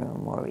dining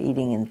room or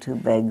eating in 2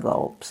 big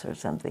gulps or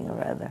something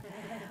or other.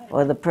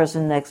 Or the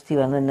person next to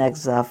you on the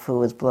next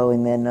zafu is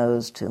blowing their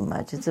nose too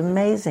much. It's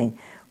amazing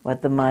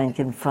what the mind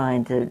can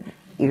find to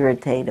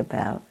irritate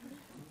about.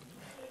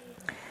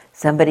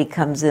 Somebody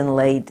comes in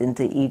late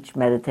into each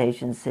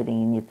meditation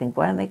sitting and you think,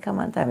 why don't they come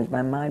on time? As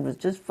my mind was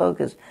just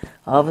focused,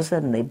 all of a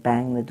sudden they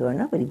bang the door.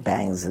 Nobody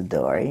bangs the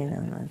door,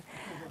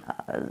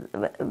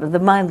 the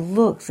mind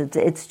looks,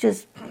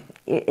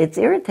 it's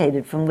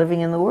irritated from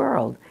living in the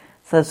world.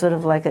 So it's sort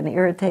of like an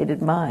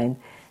irritated mind.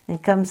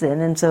 It comes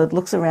in, and so it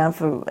looks around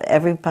for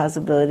every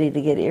possibility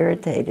to get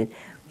irritated.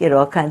 Get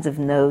all kinds of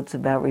notes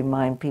about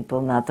remind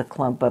people not to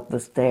clump up the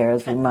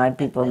stairs, remind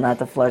people not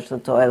to flush the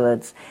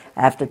toilets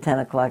after 10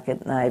 o'clock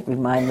at night,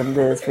 remind them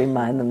this,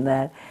 remind them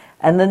that.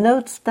 And the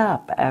notes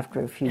stop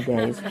after a few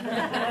days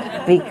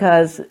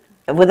because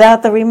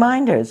without the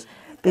reminders,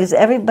 because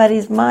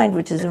everybody's mind,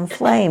 which is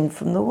inflamed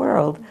from the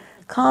world,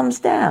 calms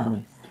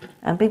down.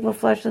 And people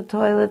flush the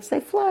toilets, they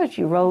flush.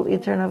 You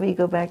turn over, you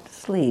go back to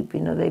sleep.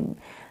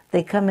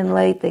 They come in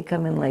late,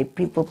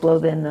 People blow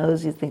their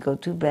nose, you think, oh,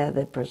 too bad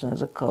that person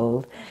has a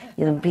cold.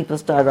 People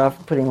start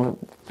off putting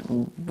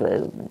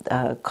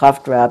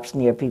cough drops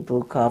near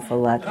people who cough a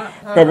lot.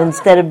 That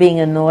instead of being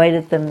annoyed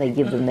at them, they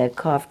give them their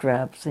cough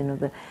drops.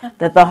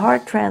 That the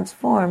heart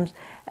transforms,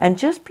 and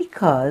just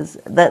because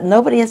that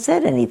nobody has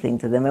said anything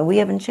to them, and we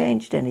haven't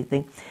changed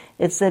anything,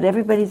 it's that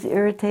everybody's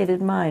irritated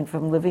mind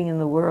from living in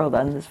the world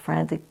on this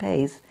frantic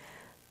pace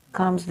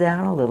calms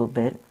down a little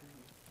bit.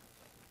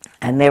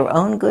 And their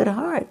own good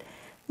heart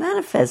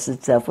manifests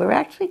itself. We're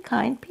actually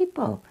kind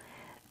people.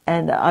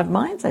 And our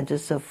minds are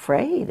just so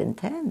frayed and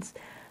tense.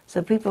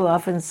 So people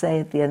often say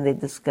at the end they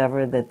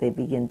discover that they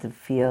begin to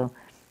feel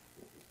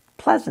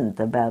pleasant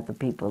about the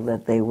people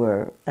that they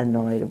were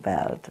annoyed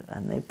about.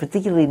 And they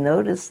particularly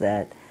notice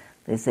that.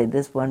 They say,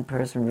 this one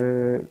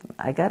person,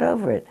 I got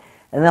over it.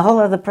 And the whole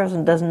other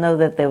person doesn't know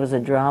that there was a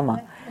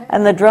drama.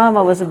 And the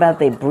drama was about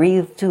they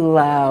breathed too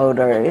loud,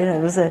 or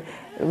it was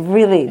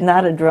really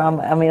not a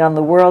drama. I mean, on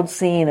the world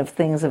scene of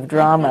things of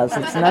dramas,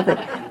 it's not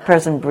that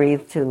person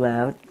breathed too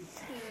loud.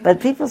 But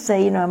people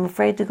say, I'm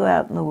afraid to go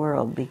out in the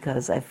world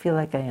because I feel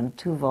like I am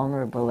too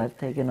vulnerable. I've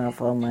taken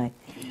off all my...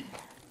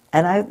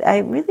 And I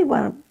really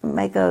want to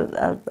make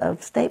a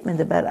statement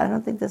about, I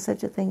don't think there's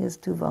such a thing as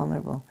too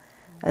vulnerable.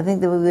 I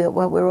think that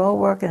what we're all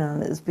working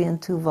on is being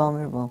too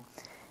vulnerable.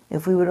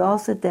 If we would all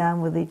sit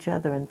down with each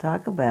other and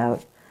talk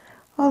about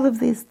all of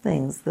these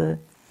things, the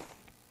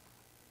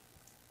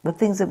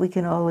things that we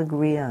can all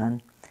agree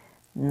on,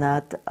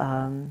 not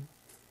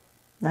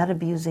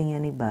abusing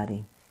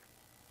anybody,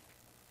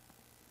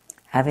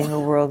 having a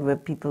world where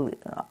people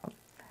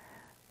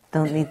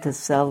don't need to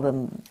sell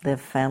them their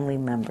family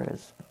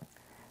members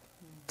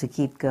to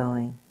keep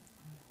going,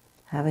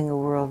 having a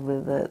world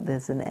where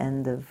there's an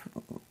end of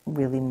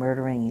really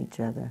murdering each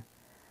other.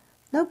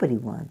 Nobody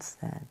wants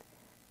that.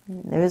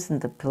 There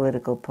isn't a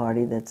political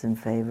party that's in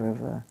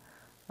favor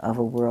of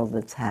a world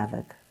that's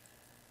havoc.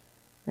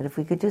 That if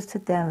we could just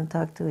sit down and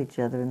talk to each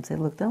other and say,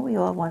 look, don't we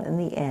all want, in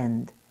the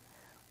end,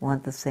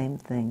 want the same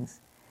things?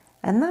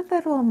 And not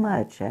that all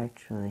much,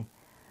 actually.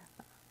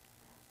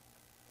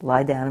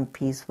 Lie down in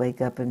peace,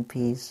 wake up in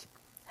peace,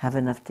 have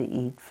enough to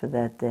eat for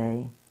that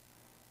day,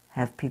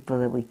 have people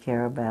that we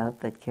care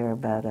about that care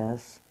about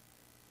us.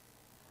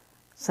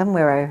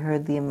 Somewhere I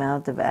heard the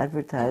amount of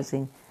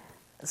advertising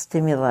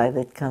stimuli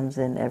that comes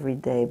in every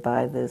day.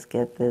 Buy this,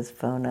 get this,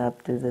 phone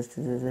up, do this,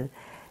 do this.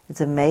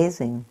 It's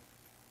amazing.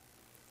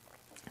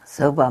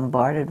 So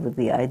bombarded with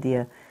the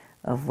idea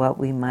of what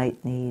we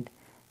might need.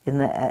 In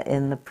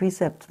the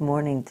precepts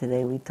morning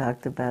today, we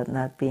talked about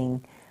not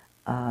being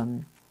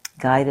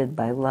guided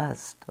by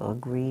lust or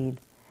greed,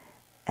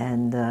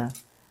 and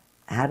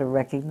how to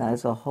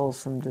recognize a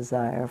wholesome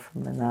desire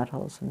from a not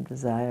wholesome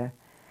desire.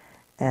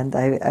 And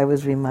I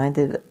was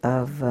reminded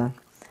of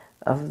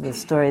the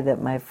story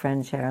that my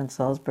friend Sharon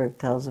Salzberg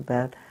tells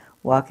about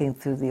walking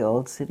through the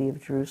old city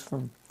of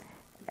Jerusalem.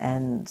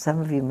 And some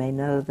of you may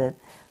know that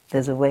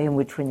there's a way in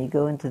which when you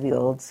go into the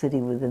old city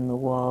within the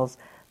walls,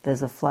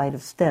 there's a flight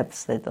of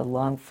steps, a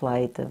long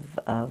flight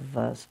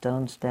of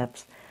stone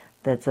steps.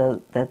 That's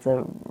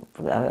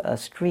a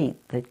street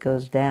that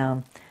goes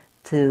down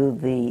to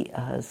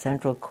the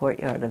central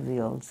courtyard of the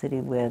old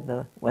city where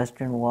the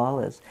western wall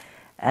is.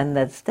 And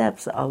that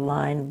steps are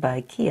lined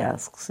by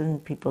kiosks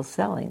and people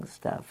selling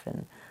stuff,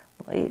 and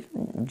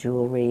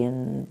jewelry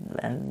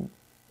and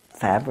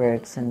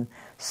fabrics and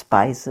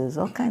spices,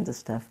 all kinds of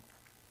stuff.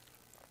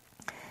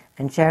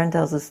 And Sharon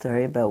tells a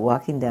story about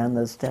walking down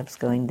those steps,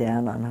 going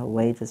down on her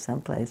way to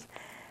someplace,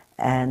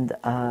 and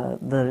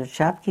the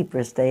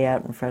shopkeepers stay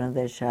out in front of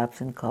their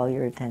shops and call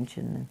your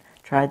attention, and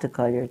try to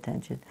call your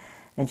attention.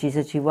 And she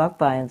said she walked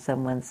by and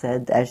someone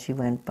said as she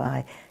went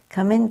by,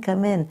 come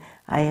in,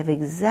 I have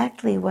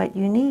exactly what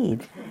you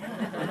need.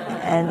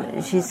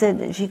 And she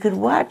said she could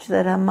watch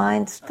that her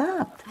mind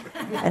stopped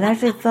and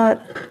actually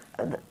thought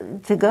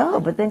to go,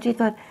 but then she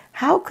thought,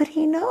 how could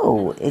he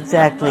know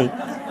exactly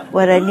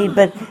what I need?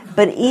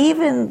 But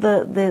even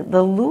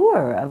the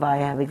lure of I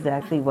have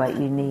exactly what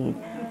you need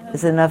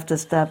is enough to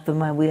stop the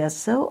mind. We are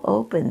so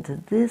open to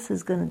this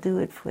is going to do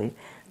it for you.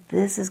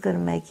 This is going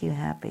to make you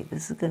happy.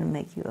 This is going to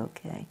make you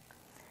okay.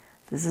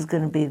 This is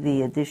going to be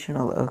the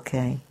additional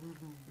okay.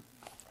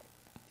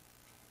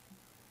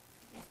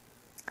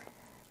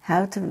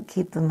 How to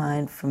keep the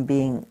mind from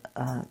being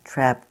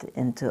trapped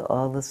into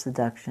all the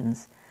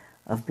seductions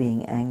of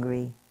being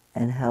angry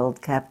and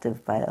held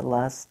captive by a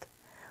lust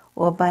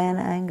or by an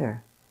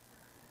anger,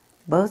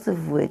 both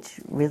of which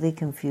really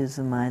confuse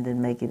the mind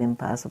and make it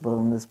impossible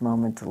in this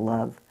moment to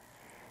love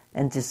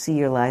and to see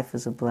your life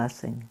as a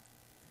blessing.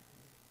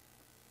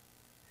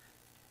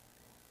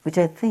 Which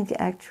I think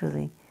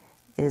actually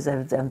is,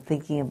 I'm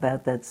thinking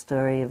about that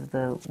story of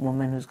the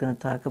woman who's going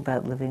to talk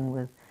about living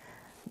with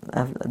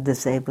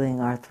disabling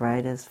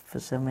arthritis for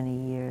so many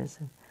years.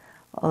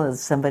 And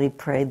somebody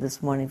prayed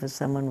this morning for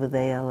someone with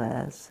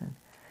ALS. And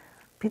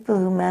people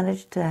who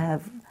managed to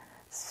have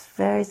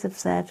very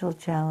substantial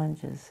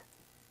challenges.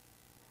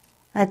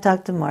 I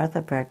talk to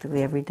Martha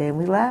practically every day, and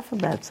we laugh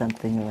about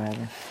something or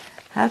other.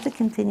 How to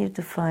continue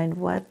to find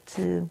what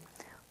in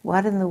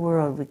the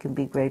world we can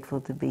be grateful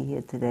to be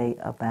here today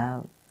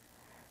about.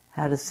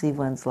 How to see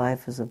one's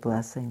life as a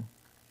blessing.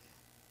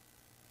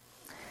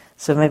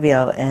 So maybe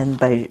I'll end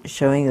by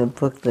showing you a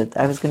book that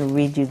I was going to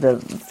read you the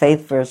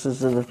faith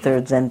verses of the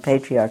third Zen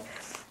patriarch,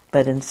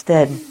 but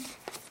instead,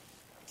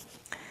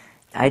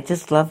 I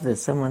just love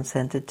this. Someone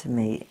sent it to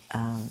me.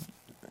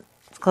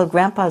 It's called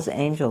Grandpa's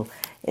Angel.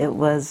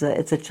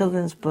 It's a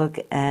children's book,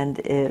 and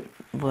it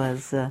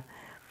was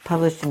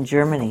published in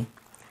Germany.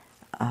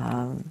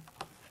 And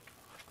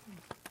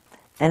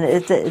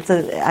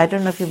I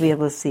don't know if you'll be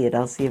able to see it.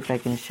 I'll see if I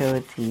can show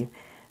it to you.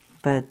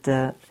 But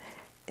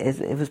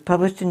it was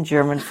published in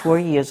German 4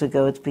 years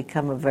ago. It's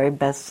become a very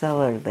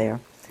bestseller there.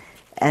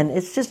 And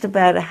it's just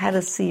about how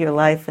to see your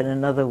life in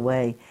another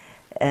way.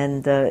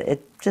 And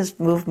it just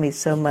moved me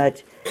so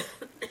much.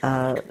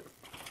 You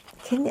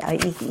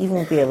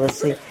won't be able to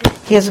see.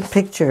 Here's a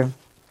picture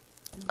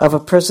of a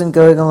person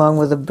going along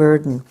with a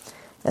burden,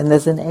 and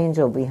there's an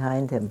angel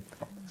behind him.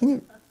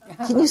 Can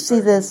you see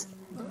this?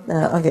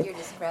 No, okay.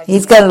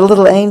 He's got a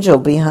little angel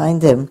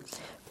behind him,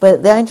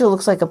 but the angel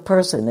looks like a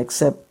person,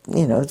 except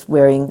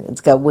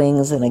it's got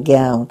wings and a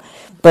gown.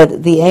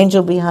 But the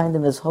angel behind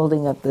him is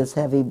holding up this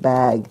heavy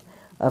bag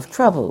of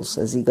troubles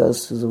as he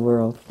goes through the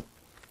world.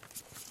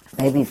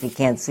 Maybe if you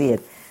can't see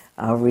it,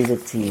 I'll read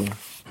it to you.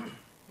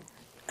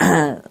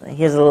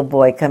 Here's a little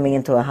boy coming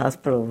into a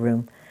hospital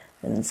room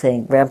and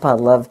saying, "Grandpa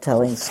loved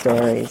telling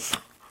stories."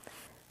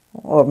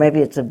 Or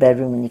maybe it's a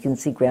bedroom and you can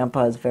see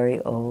Grandpa is very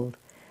old.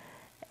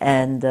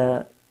 And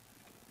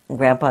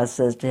Grandpa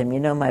says to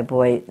him, my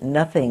boy,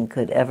 nothing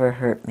could ever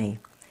hurt me.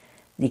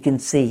 You can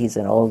see he's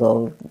an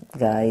old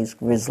guy, he's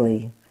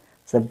grizzly.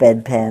 There's a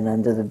bedpan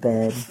under the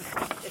bed.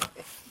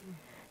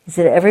 He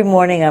said, every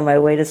morning on my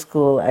way to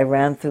school, I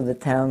ran through the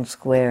town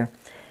square.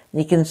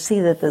 And you can see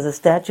that there's a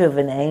statue of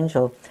an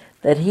angel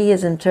that he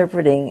is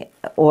interpreting,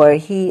 or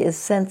he is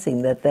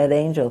sensing that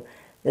angel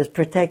is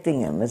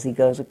protecting him as he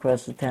goes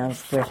across the town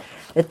square.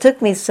 It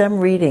took me some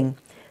reading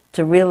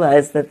to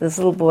realize that this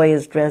little boy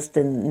is dressed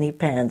in knee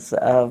pants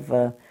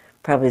of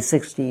probably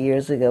 60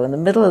 years ago. In the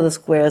middle of the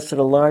square stood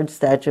a large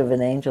statue of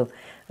an angel.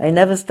 I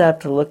never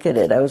stopped to look at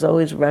it. I was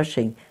always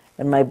rushing,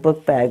 and my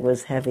book bag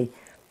was heavy.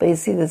 But you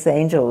see, this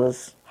angel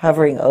was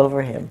hovering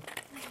over him.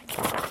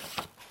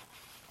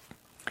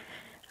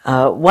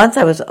 Once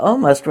I was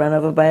almost run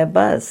over by a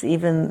bus,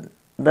 even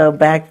though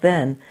back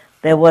then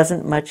there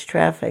wasn't much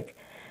traffic.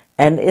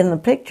 And in the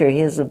picture,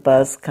 here's a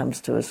bus,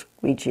 comes to a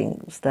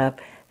screeching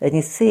stop, and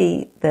you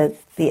see that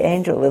the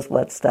angel is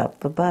what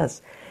stopped the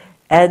bus.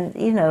 And,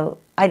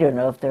 I don't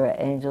know if there are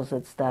angels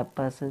that stop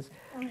buses,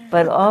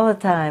 but all the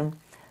time,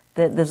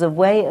 there's a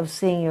way of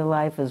seeing your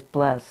life as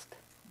blessed.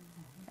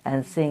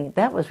 And seeing,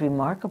 that was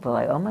remarkable.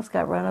 I almost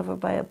got run over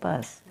by a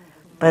bus,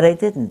 but I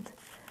didn't.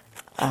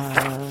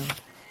 It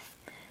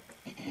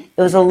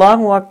was a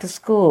long walk to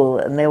school,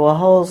 and there were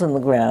holes in the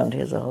ground.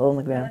 Here's a hole in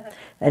the ground.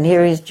 And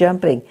here he's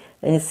jumping,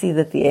 and you see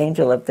that the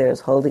angel up there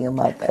is holding him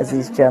up as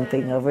he's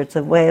jumping over. It's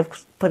a way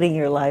of putting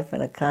your life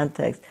in a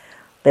context.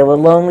 There were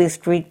lonely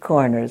street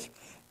corners,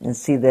 and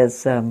see there's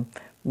some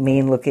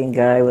mean-looking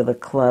guy with a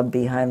club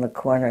behind the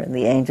corner, and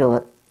the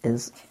angel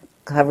is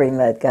covering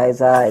that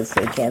guy's eyes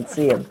so he can't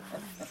see him.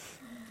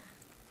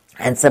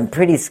 And some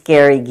pretty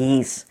scary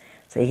geese.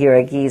 So here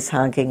are geese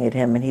honking at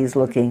him, and he's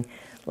looking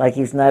like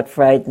he's not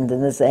frightened,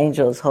 and this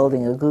angel is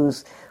holding a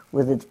goose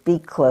with its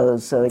beak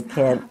closed so it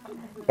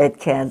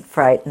can't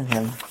frighten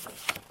him.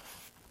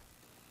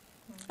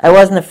 I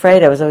wasn't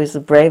afraid. I was always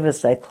the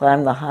bravest. I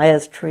climbed the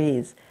highest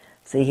trees.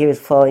 So here he's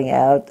falling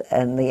out,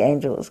 and the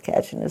angel is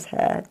catching his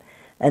hat.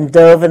 And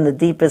dove in the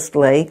deepest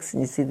lakes,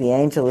 and you see the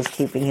angel is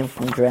keeping him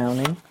from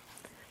drowning.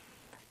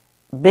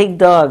 Big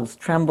dogs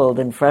trembled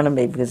in front of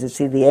me because you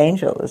see the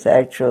angel is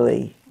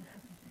actually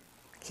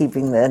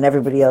keeping and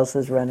everybody else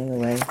is running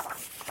away.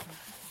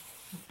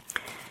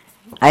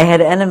 I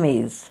had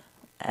enemies,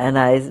 and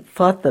I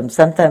fought them.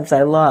 Sometimes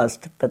I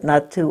lost, but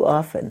not too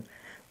often.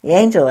 The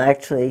angel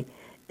actually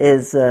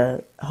is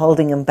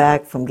holding him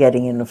back from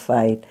getting in a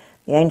fight.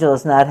 The angel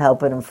is not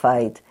helping him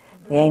fight.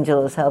 The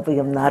angel is helping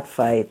him not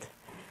fight.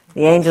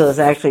 The angel is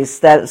actually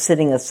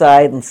sitting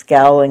aside and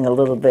scowling a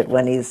little bit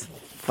when he's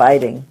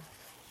fighting.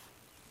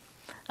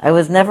 I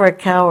was never a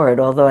coward,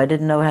 although I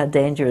didn't know how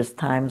dangerous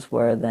times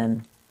were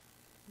then.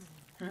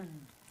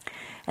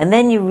 And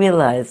then you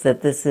realize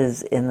that this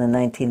is in the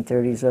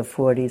 1930s or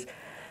 40s.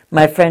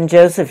 My friend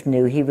Joseph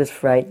knew. He was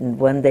frightened.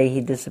 One day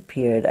he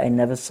disappeared. I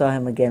never saw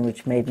him again,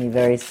 which made me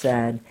very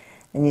sad.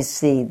 And you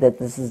see that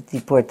this is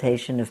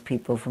deportation of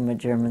people from a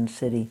German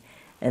city.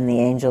 And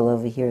the angel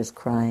over here is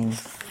crying.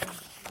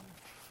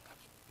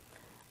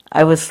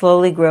 I was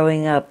slowly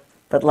growing up,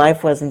 but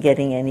life wasn't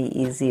getting any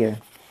easier.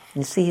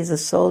 You see, he's a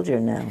soldier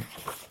now.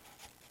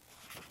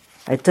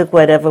 I took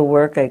whatever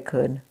work I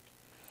could.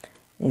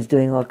 He's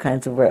doing all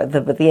kinds of work.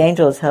 But the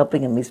angel is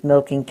helping him. He's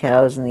milking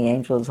cows, and the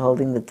angel is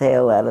holding the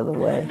tail out of the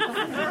way.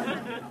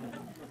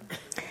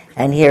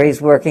 And here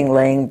he's working,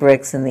 laying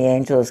bricks, and the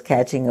angel is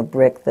catching a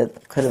brick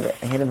that could have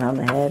hit him on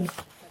the head.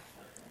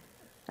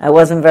 I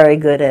wasn't very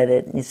good at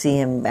it. You see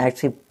him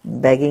actually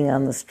begging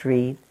on the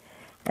street.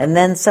 And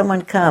then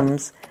someone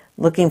comes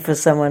looking for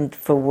someone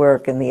for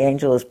work, and the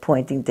angel is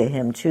pointing to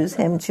him. Choose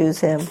him,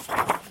 choose him.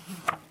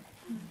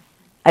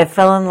 I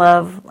fell in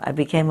love. I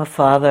became a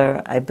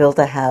father. I built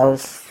a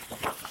house.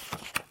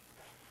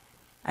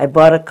 I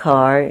bought a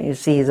car. You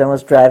see he's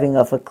almost driving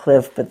off a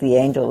cliff, but the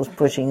angel is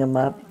pushing him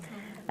up.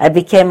 I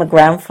became a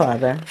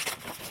grandfather.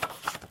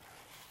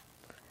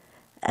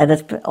 And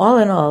it's been, all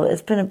in all,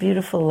 it's been a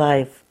beautiful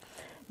life.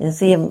 You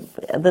see him,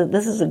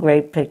 this is a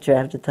great picture,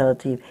 I have to tell it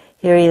to you.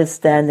 Here he is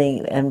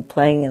standing and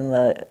playing in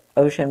the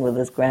ocean with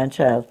his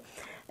grandchild.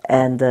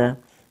 And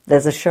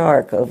there's a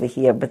shark over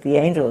here, but the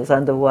angel is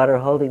underwater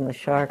holding the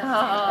shark.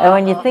 Oh. And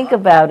when you think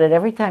about it,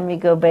 every time you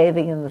go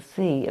bathing in the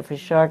sea, if a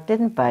shark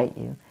didn't bite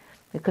you,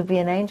 there could be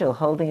an angel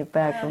holding it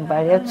back from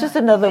biting. It's just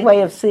another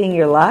way of seeing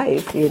your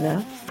life, you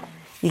know.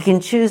 You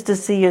can choose to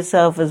see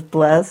yourself as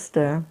blessed,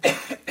 or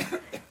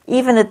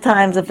even at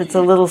times if it's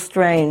a little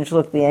strange,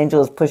 look, the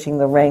angel is pushing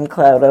the rain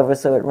cloud over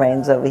so it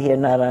rains over here,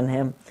 not on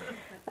him.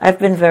 I've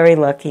been very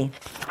lucky.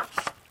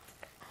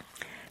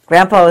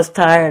 Grandpa was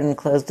tired and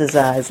closed his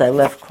eyes. I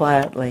left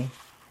quietly.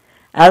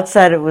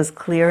 Outside it was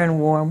clear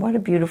and warm. What a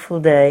beautiful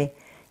day.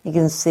 You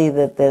can see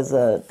that there's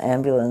an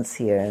ambulance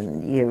here,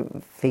 and you're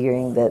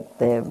figuring that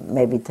they're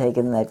maybe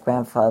taking that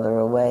grandfather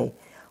away,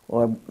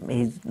 or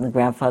the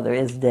grandfather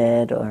is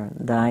dead or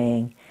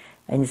dying.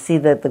 And you see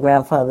that the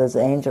grandfather's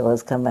angel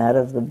has come out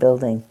of the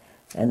building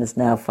and is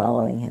now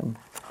following him.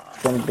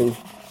 It's going to be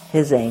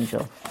his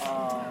angel.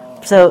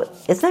 So,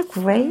 is that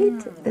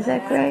great? Is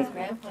that great?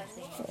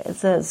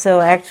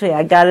 So actually,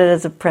 I got it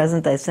as a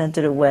present. I sent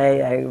it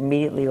away. I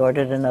immediately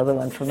ordered another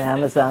one from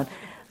Amazon.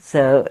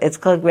 So it's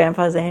called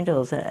Grandpa's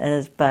Angels, and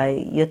it's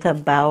by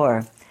Jutta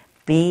Bauer,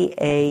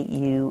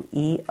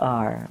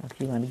 Bauer, if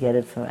you want to get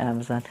it from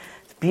Amazon.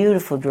 It's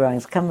beautiful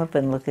drawings. Come up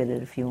and look at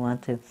it if you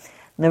want to. And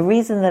the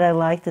reason that I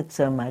liked it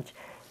so much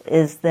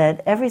is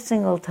that every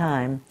single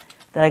time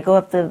that I go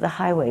up the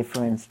highway,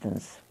 for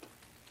instance,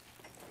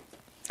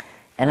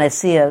 and I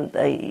see all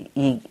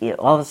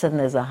of a sudden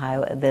there's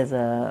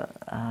a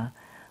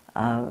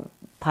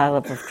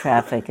pileup of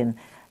traffic, and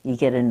you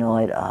get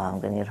annoyed. Oh,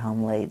 I'm going to get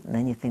home late. And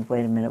then you think,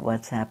 wait a minute,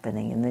 what's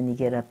happening? And then you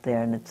get up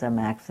there, and it's some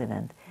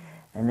accident.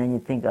 And then you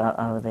think,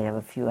 oh, they have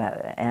a few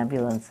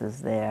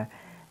ambulances there.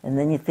 And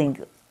then you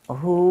think,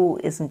 who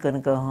isn't going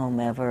to go home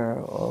ever,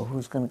 or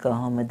who's going to go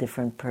home a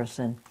different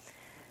person.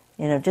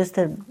 Just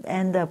to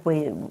end up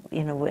where,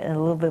 in a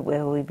little bit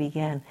where we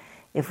began.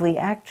 If we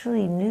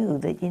actually knew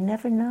that you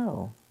never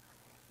know.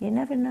 You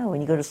never know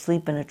when you go to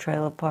sleep in a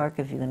trailer park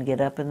if you're going to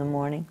get up in the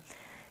morning.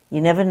 You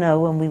never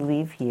know when we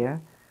leave here,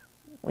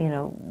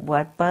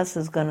 what bus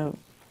is going to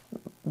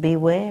be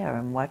where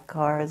and what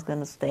car is going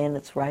to stay in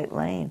its right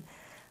lane.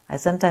 I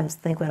sometimes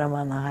think when I'm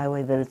on the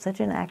highway that it's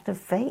such an act of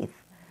faith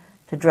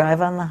to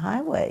drive on the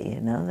highway,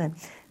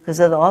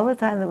 because all the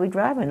time that we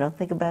drive, I don't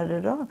think about it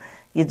at all.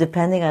 You're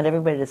depending on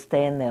everybody to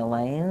stay in their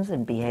lanes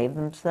and behave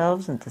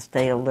themselves and to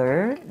stay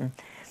alert. And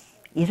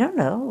you don't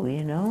know,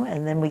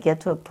 and then we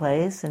get to a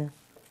place and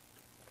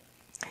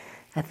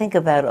I think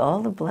about all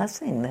the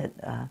blessing that,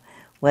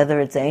 whether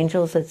it's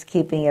angels that's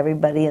keeping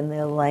everybody in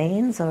their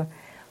lanes, or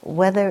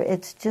whether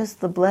it's just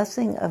the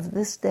blessing of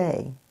this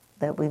day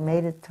that we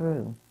made it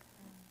through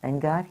and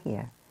got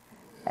here.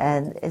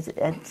 And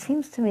it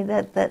seems to me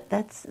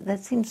that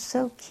seems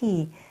so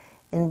key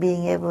in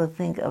being able to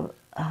think of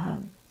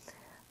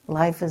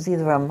life as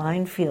either a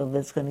minefield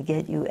that's going to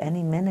get you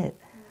any minute,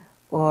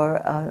 or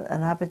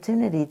an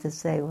opportunity to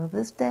say, well,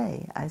 this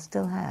day I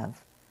still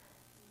have.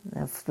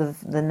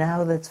 The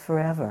now that's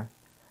forever,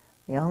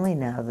 the only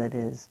now that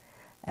is,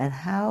 and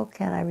how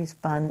can I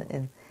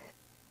respond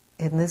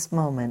in this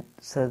moment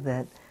so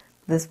that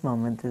this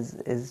moment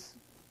is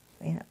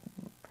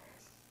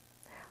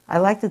I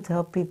like to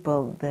tell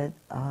people that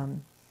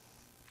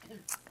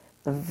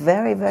the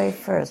very, very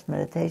first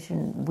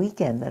meditation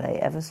weekend that I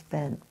ever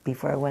spent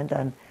before I went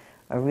on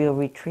a real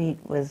retreat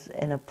was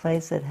in a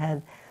place that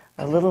had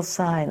a little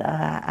sign,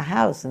 a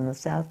house in the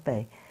South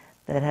Bay,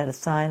 that had a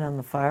sign on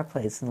the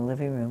fireplace in the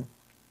living room.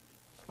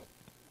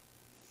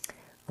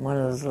 One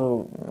of those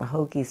little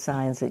hokey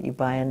signs that you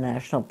buy in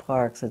national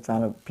parks. It's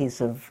on a piece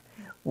of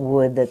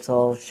wood that's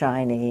all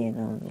shiny,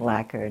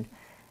 lacquered,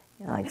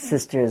 like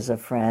Sisters or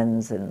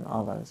Friends and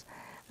all those.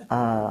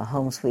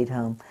 Home Sweet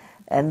Home.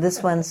 And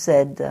this one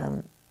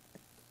said,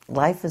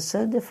 life is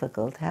so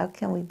difficult, how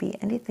can we be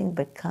anything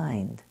but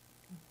kind?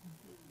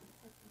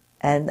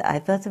 And I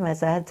thought to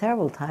myself, I had a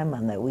terrible time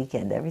on that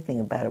weekend. Everything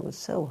about it was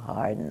so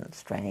hard and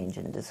strange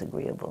and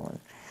disagreeable. And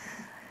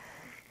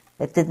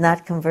it did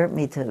not convert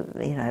me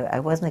to,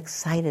 I wasn't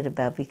excited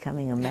about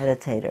becoming a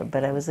meditator,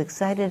 but I was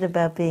excited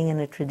about being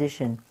in a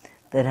tradition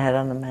that had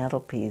on the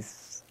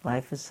mantelpiece,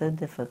 life is so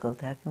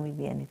difficult, how can we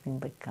be anything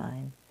but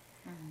kind?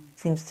 It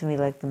seems to me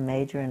like the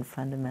major and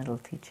fundamental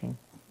teaching.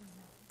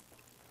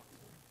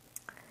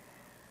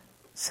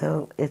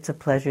 So it's a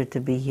pleasure to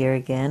be here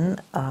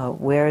again.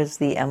 Where is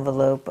the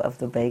envelope of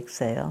the bake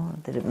sale?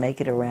 Did it make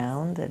it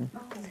around? And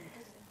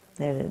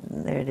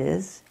there it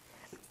is.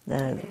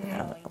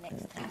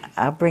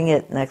 I'll bring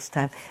it next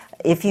time.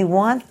 If you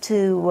want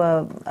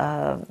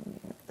to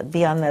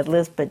be on that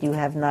list, but you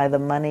have neither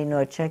money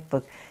nor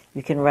checkbook,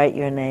 you can write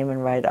your name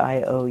and write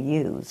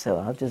IOU. So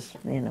I'll just,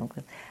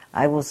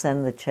 I will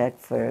send the check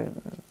for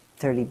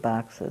 30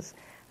 boxes.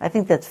 I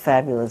think that's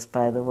fabulous,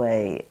 by the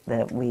way,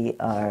 that we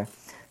are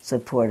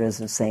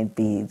supporters of St.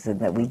 Bede's and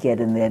that we get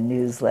in their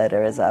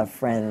newsletter as our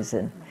friends.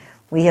 And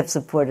we have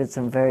supported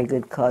some very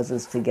good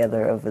causes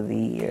together over the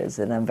years,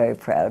 and I'm very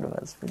proud of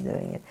us for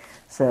doing it.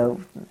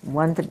 So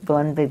one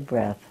big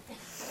breath.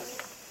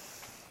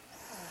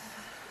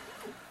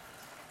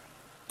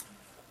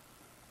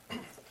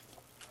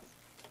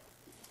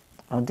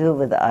 I'll do it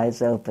with the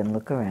eyes open.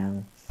 Look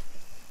around.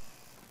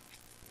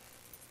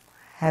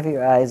 Have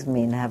your eyes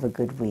mean have a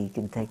good week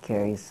and take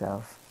care of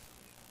yourself.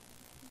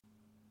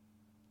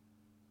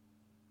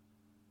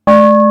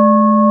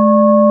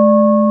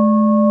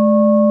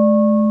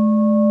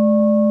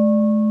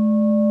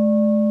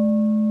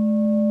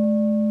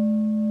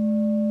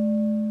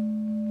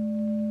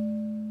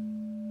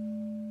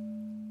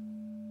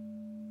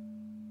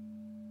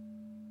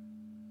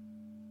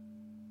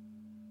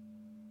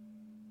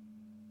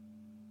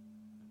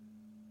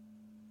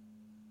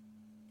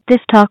 This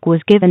talk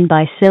was given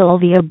by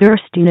Sylvia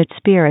Boorstein at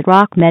Spirit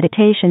Rock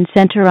Meditation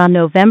Center on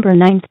November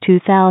 9,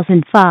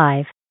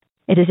 2005.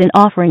 It is an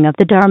offering of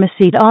the Dharma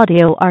Seed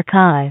Audio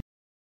Archive.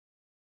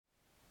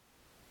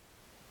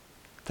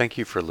 Thank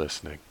you for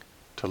listening.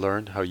 To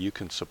learn how you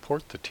can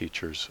support the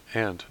teachers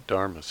and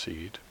Dharma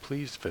Seed,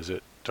 please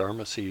visit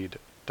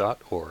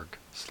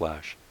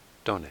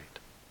dharmaseed.org/donate.